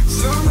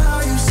 Somehow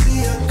you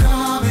see it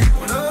coming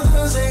when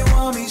others they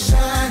want me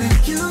shining.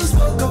 You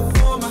spoke up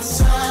for my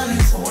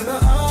silence when the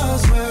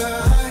odds were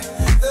high.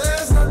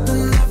 There's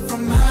nothing left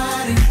from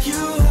hiding.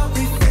 You help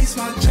me face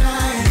my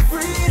giant.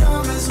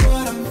 Freedom is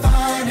what I'm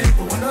finding.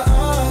 But when the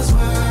odds were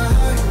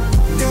high,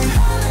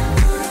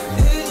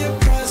 in your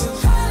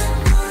presence, I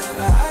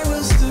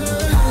was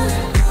stood.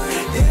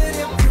 In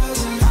your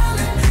presence,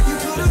 you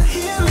put a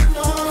healing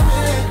on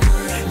me.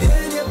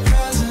 In your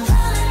presence, I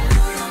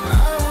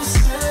will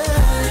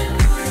stand.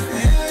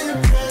 In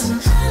your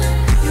presence,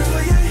 you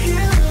put your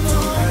healing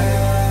on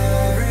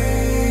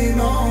every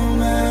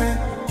moment.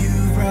 You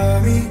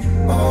brought me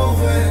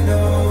over and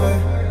over,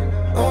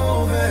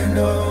 over and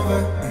over.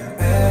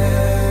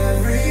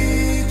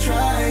 Every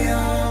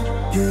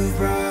triumph, you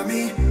brought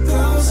me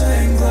closer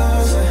and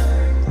closer,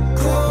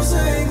 closer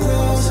and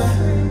closer.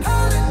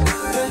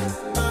 Hallelujah,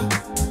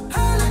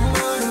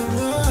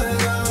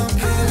 hallelujah, I'm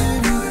giving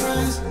you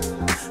praise.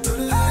 No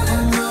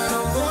matter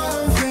what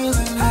I'm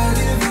feeling, I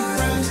give you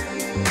praise.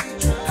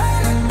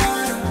 No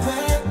matter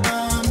what,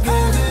 I'm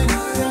giving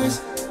you praise.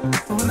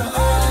 When the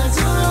odds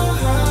are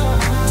high.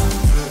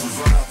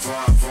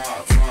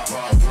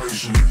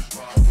 Vibration.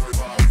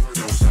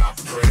 Don't stop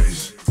the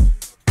praise.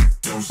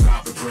 Don't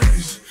stop the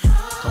praise.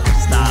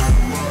 Don't stop.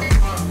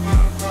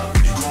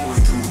 You're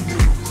going through.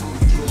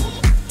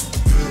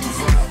 Feel the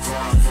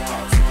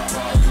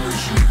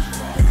vibration.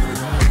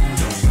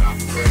 Don't stop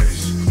the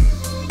praise.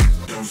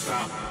 Don't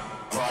stop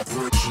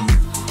vibration.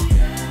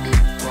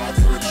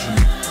 Vibration.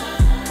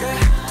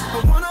 Yeah, I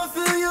wanna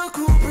feel your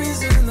cool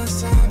breeze in the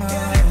summer.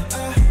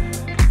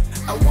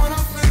 I wanna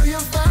feel your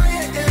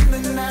fire in the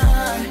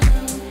night.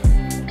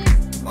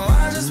 Oh,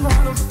 I just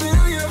wanna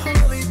feel your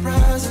holy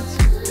presence.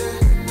 Yeah.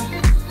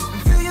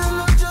 Feel your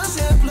love just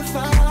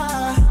amplify.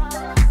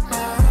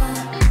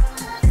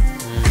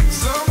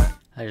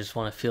 I just just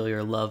want to feel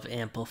your love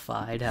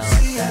amplified. I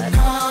like that.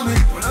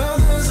 When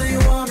others they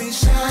want me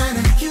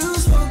shining, you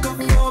spoke up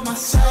for my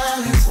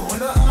silence. When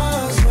the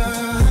odds were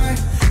high,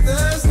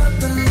 there's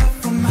nothing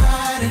left from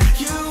hiding.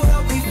 You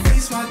helped me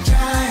face my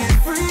giant.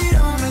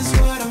 Freedom is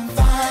what I'm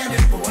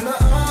finding. But when the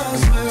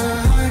odds were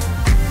high,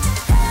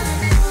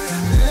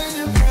 in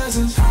your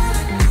presence,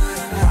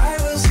 I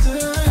will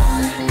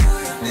stand.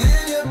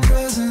 In your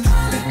presence,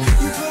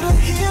 you put a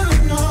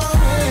healing on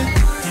me.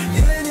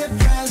 In your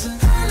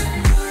presence, I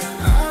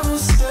will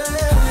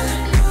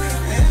stand.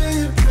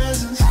 In your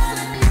presence,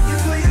 you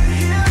put your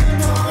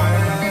healing on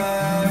me.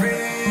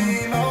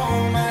 Every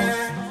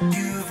moment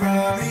you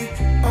brought me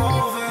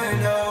over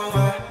and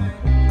over,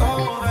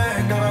 over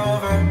and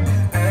over.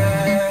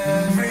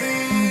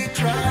 Every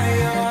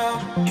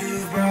trial you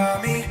brought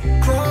me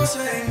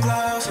closer and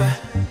closer,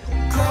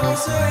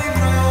 closer and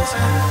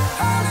closer.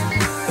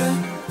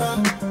 No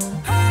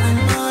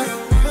matter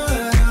what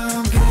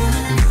I'm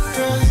getting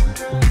dressed,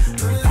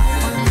 no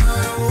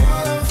matter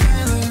what I'm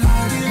feeling, I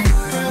get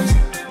dressed.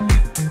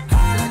 No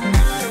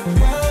matter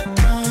what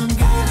I'm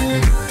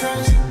getting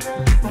dressed,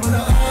 when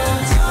the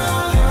odds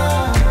are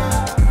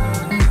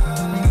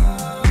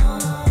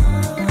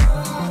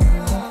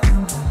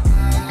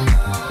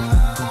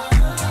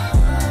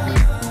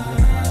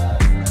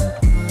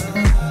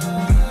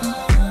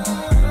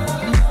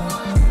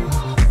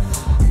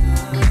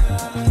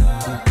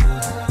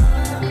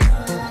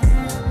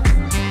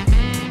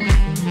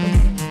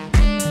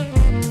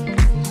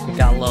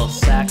Got a little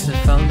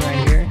saxophone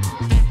right here.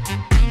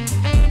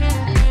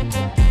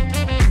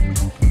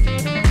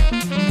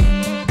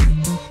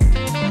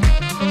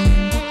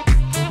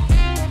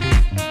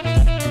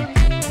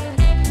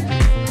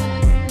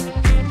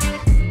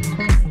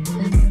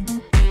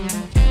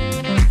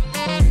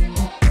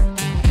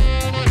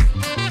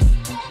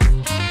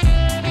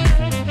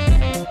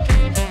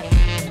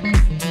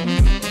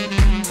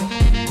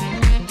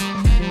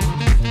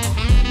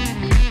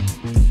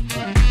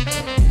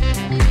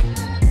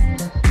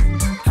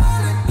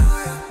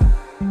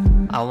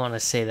 I want to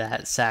say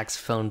that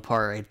saxophone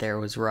part right there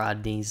was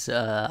Rodney's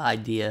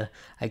idea.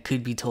 I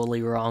could be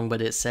totally wrong,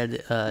 but it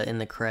said in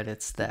the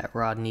credits that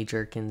Rodney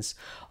Jerkins,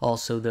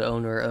 also the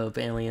owner of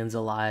Aliens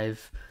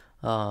Alive,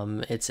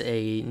 it's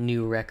a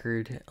new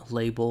record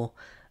label.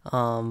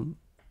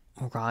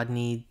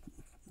 Rodney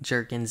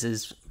Jerkins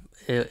is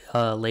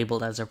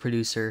labeled as a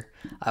producer.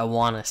 I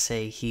want to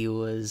say he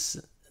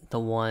was the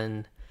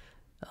one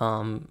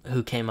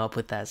who came up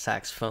with that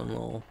saxophone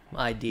little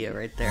idea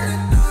right there.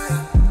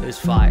 It was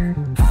fire.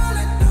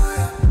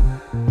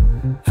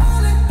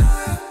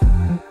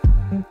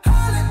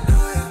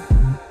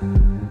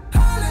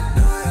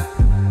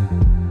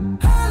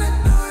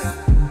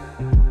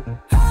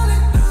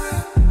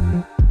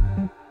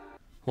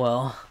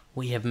 Well,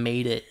 we have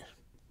made it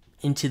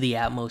into the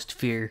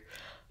Atmosphere.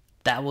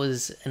 That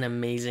was an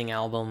amazing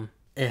album.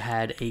 It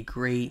had a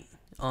great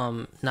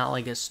not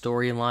like a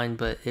storyline,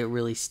 but it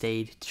really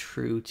stayed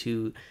true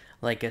to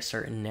like a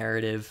certain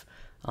narrative.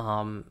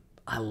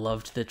 I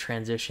loved the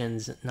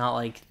transitions, not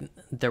like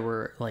there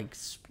were like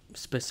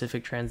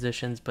specific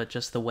transitions, but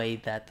just the way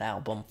that the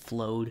album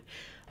flowed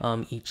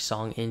each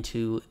song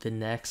into the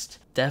next.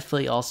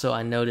 Definitely also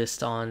I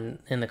noticed in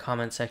the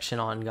comment section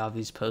on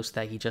GAWVI's post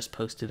that he just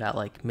posted at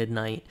like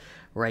midnight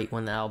right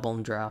when the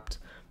album dropped.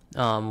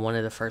 One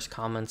of the first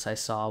comments I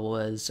saw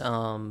was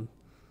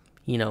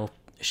you know,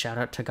 shout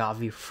out to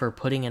GAWVI for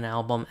putting an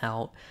album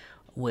out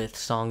with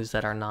songs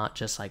that are not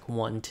just like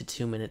 1 to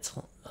 2 minutes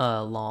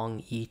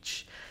long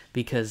each,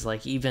 because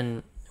like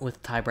even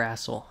with Ty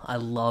Brassel, I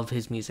love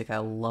his music, I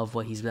love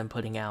what he's been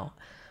putting out,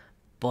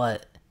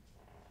 but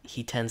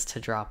he tends to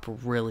drop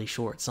really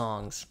short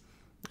songs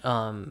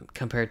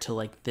compared to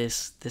like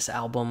this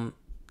album.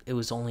 It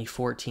was only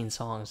 14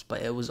 songs,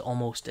 but it was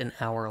almost an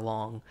hour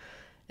long.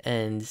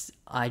 And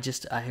I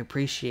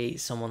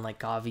appreciate someone like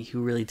GAWVI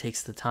who really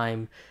takes the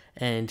time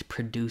and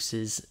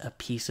produces a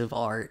piece of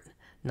art,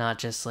 not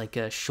just like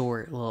a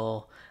short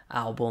little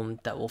album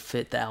that will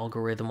fit the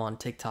algorithm on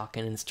TikTok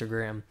and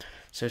Instagram.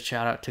 So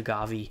shout out to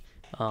GAWVI.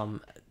 All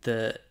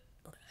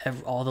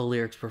the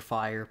lyrics were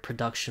fire,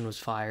 production was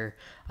fire.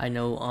 I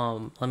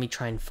know, let me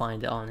try and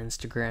find it on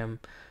Instagram.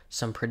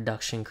 Some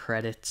production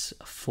credits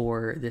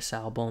for this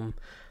album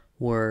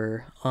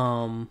were,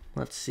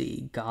 let's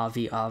see,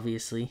 GAWVI,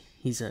 obviously.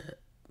 He's a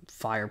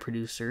fire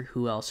producer.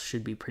 Who else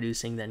should be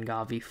producing than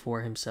GAWVI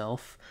for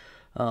himself?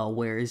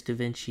 Where is Da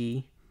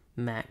Vinci?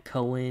 Matt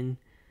Cohen,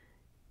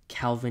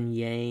 Calvin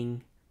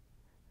Yang,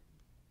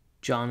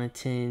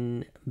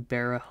 Jonathan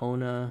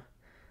Barahona,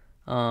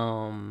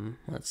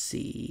 let's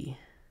see,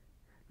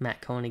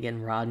 Matt Cohen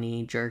again,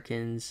 Rodney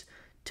Jerkins,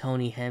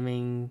 Tony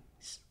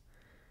Hemmings,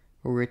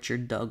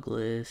 Richard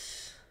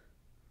Douglas,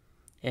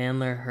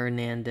 Andler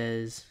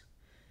Hernandez.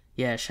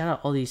 Yeah, shout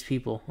out all these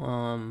people.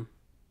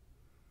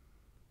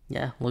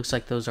 Yeah, looks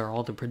like those are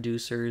all the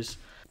producers.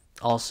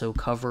 Also,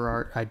 cover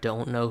art. I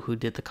don't know who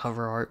did the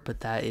cover art,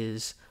 but that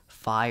is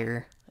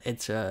fire.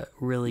 It's a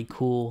really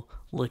cool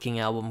looking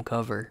album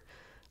cover.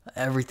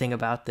 Everything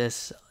about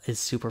this is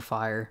super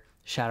fire.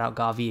 shout out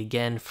GAWVI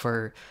again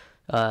for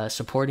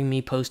supporting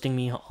me, posting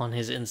me on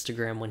his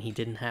Instagram when he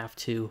didn't have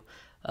to,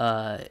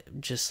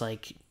 just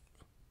like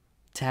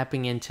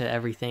tapping into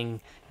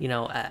everything, you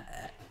know,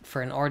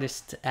 for an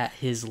artist at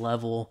his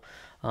level.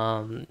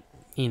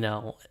 You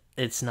know,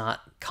 it's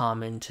not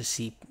common to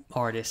see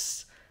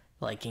artists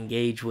like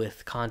engage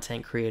with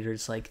content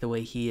creators like the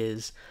way he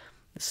is.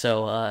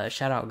 So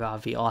shout out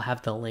GAWVI. I'll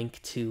have the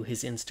link to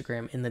his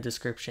Instagram in the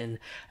description,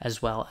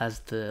 as well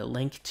as the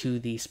link to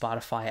the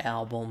Spotify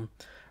album,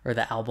 or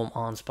the album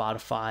on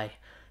Spotify,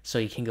 so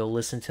you can go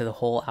listen to the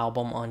whole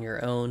album on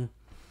your own.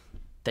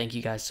 Thank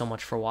you guys so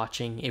much for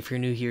watching. If you're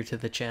new here to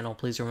the channel,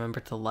 please remember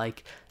to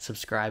like,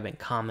 subscribe, and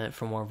comment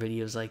for more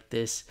videos like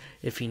this.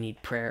 If you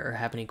need prayer or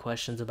have any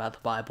questions about the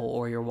Bible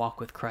or your walk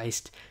with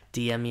Christ,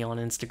 DM me on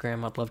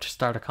Instagram. I'd love to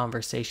start a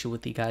conversation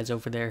with you guys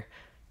over there.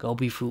 Go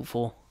be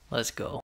fruitful. Let's go.